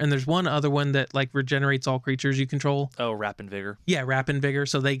 and there's one other one that like regenerates all creatures you control. Oh, Rapid Vigor. Yeah, Rapid Vigor.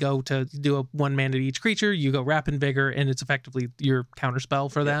 So they go to do a 1 mana to each creature. You go Rapid Vigor, and it's effectively your counter spell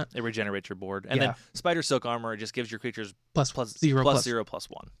for that. It regenerates your board, and then Spider Silk Armor just gives your creatures plus 0 plus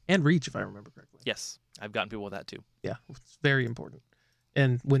 1 and reach, if I remember correctly. Yes, I've gotten people with that too. Yeah, it's very important,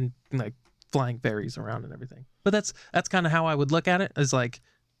 and when like flying fairies around and everything. But that's kind of how I would look at it. Is like,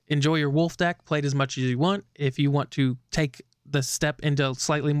 enjoy your wolf deck, play it as much as you want. If you want to take the step into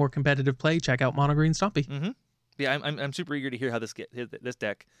slightly more competitive play, check out Mono Green Stompy. Mm-hmm. Yeah, I'm super eager to hear how this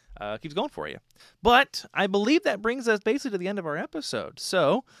deck keeps going for you. But I believe that brings us basically to the end of our episode.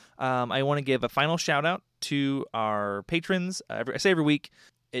 So I want to give a final shout out to our patrons. I say every week,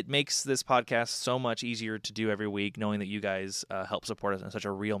 it makes this podcast so much easier to do every week, knowing that you guys help support us in such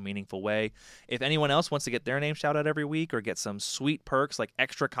a real, meaningful way. If anyone else wants to get their name shout out every week or get some sweet perks like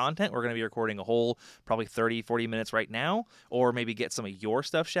extra content, we're going to be recording a whole probably 30, 40 minutes right now, or maybe get some of your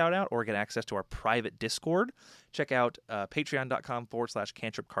stuff shout out or get access to our private Discord. Check out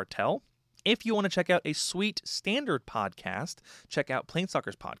patreon.com/Cantrip Cartel. If you want to check out a sweet standard podcast, check out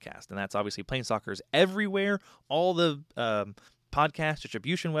Planestalkers Podcast. And that's obviously Planestalkers everywhere, all the podcast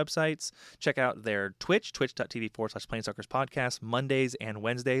distribution websites. Check out their Twitch, twitch.tv/Planestalkers Podcast, Mondays and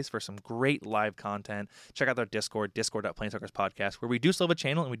Wednesdays for some great live content. Check out their Discord, discord.Planestalkers Podcast, where we do still have a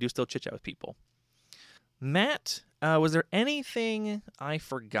channel and we do still chit chat with people. Matt, was there anything I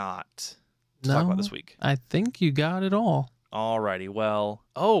forgot to talk about this week? I think you got it all. Alrighty, well,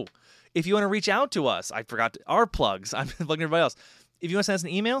 if you want to reach out to us, I forgot our plugs. I'm plugging everybody else. If you want to send us an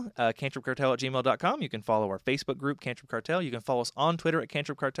email, cantripcartel@gmail.com. You can follow our Facebook group, Cantrip Cartel. You can follow us on Twitter at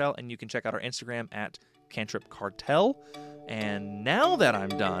Cantrip Cartel, and you can check out our Instagram at Cantrip Cartel. And now that I'm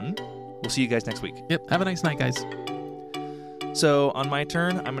done, we'll see you guys next week. Yep. Have a nice night, guys. So on my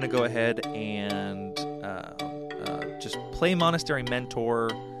turn, I'm going to go ahead and just play Monastery Mentor.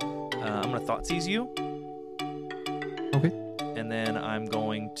 I'm going to Thoughtseize you. Okay. And then I'm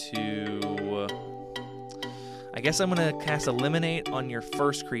going to... I guess I'm going to cast Eliminate on your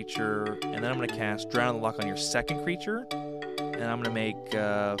first creature, and then I'm going to cast Drown the Lock on your second creature, and I'm going to make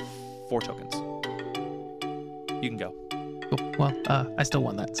 4 tokens. You can go. Cool. Well, I still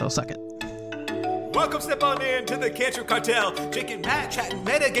won that, so suck it. Welcome, step on in to the Cantrip Cartel. Jake and Matt chatting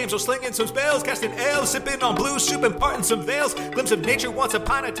meta games while slinging some spells, casting ale, sipping on blue soup and parting some veils. Glimpse of nature once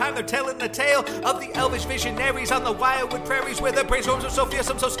upon a time, they're telling the tale of the elvish visionaries on the wildwood prairies, where the brainstorms are so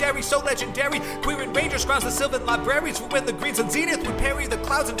fearsome, so scary, so legendary. Queer and rangers grounds the sylvan libraries, for when the greens and zenith would parry the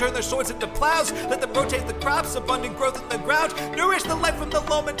clouds and turn their swords into plows. Let them rotate the crops, abundant growth in the ground, nourish the life from the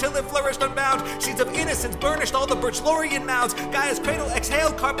loam until it flourished unbound. Seeds of innocence burnished all the birch laurian mounds. Gaia's cradle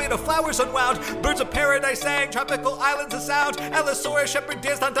exhaled, carpet of flowers unwound. Birds of paradise sang, tropical islands of sound. Allosaurus shepherd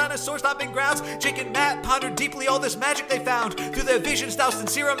danced on dinosaur stomping grounds. Jake and Matt pondered deeply all this magic they found. Through their visions doused in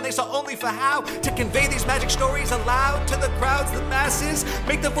serum, they saw only for how to convey these magic stories aloud to the crowds, the masses.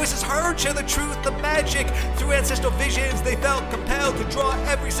 Make the voices heard, share the truth, the magic. Through ancestral visions, they felt compelled to draw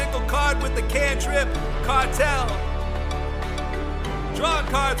every single card with the Cantrip Cartel. Drawing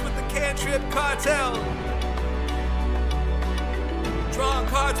cards with the Cantrip Cartel. Drawing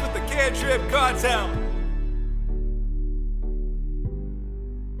cards with the Cantrip Cartel.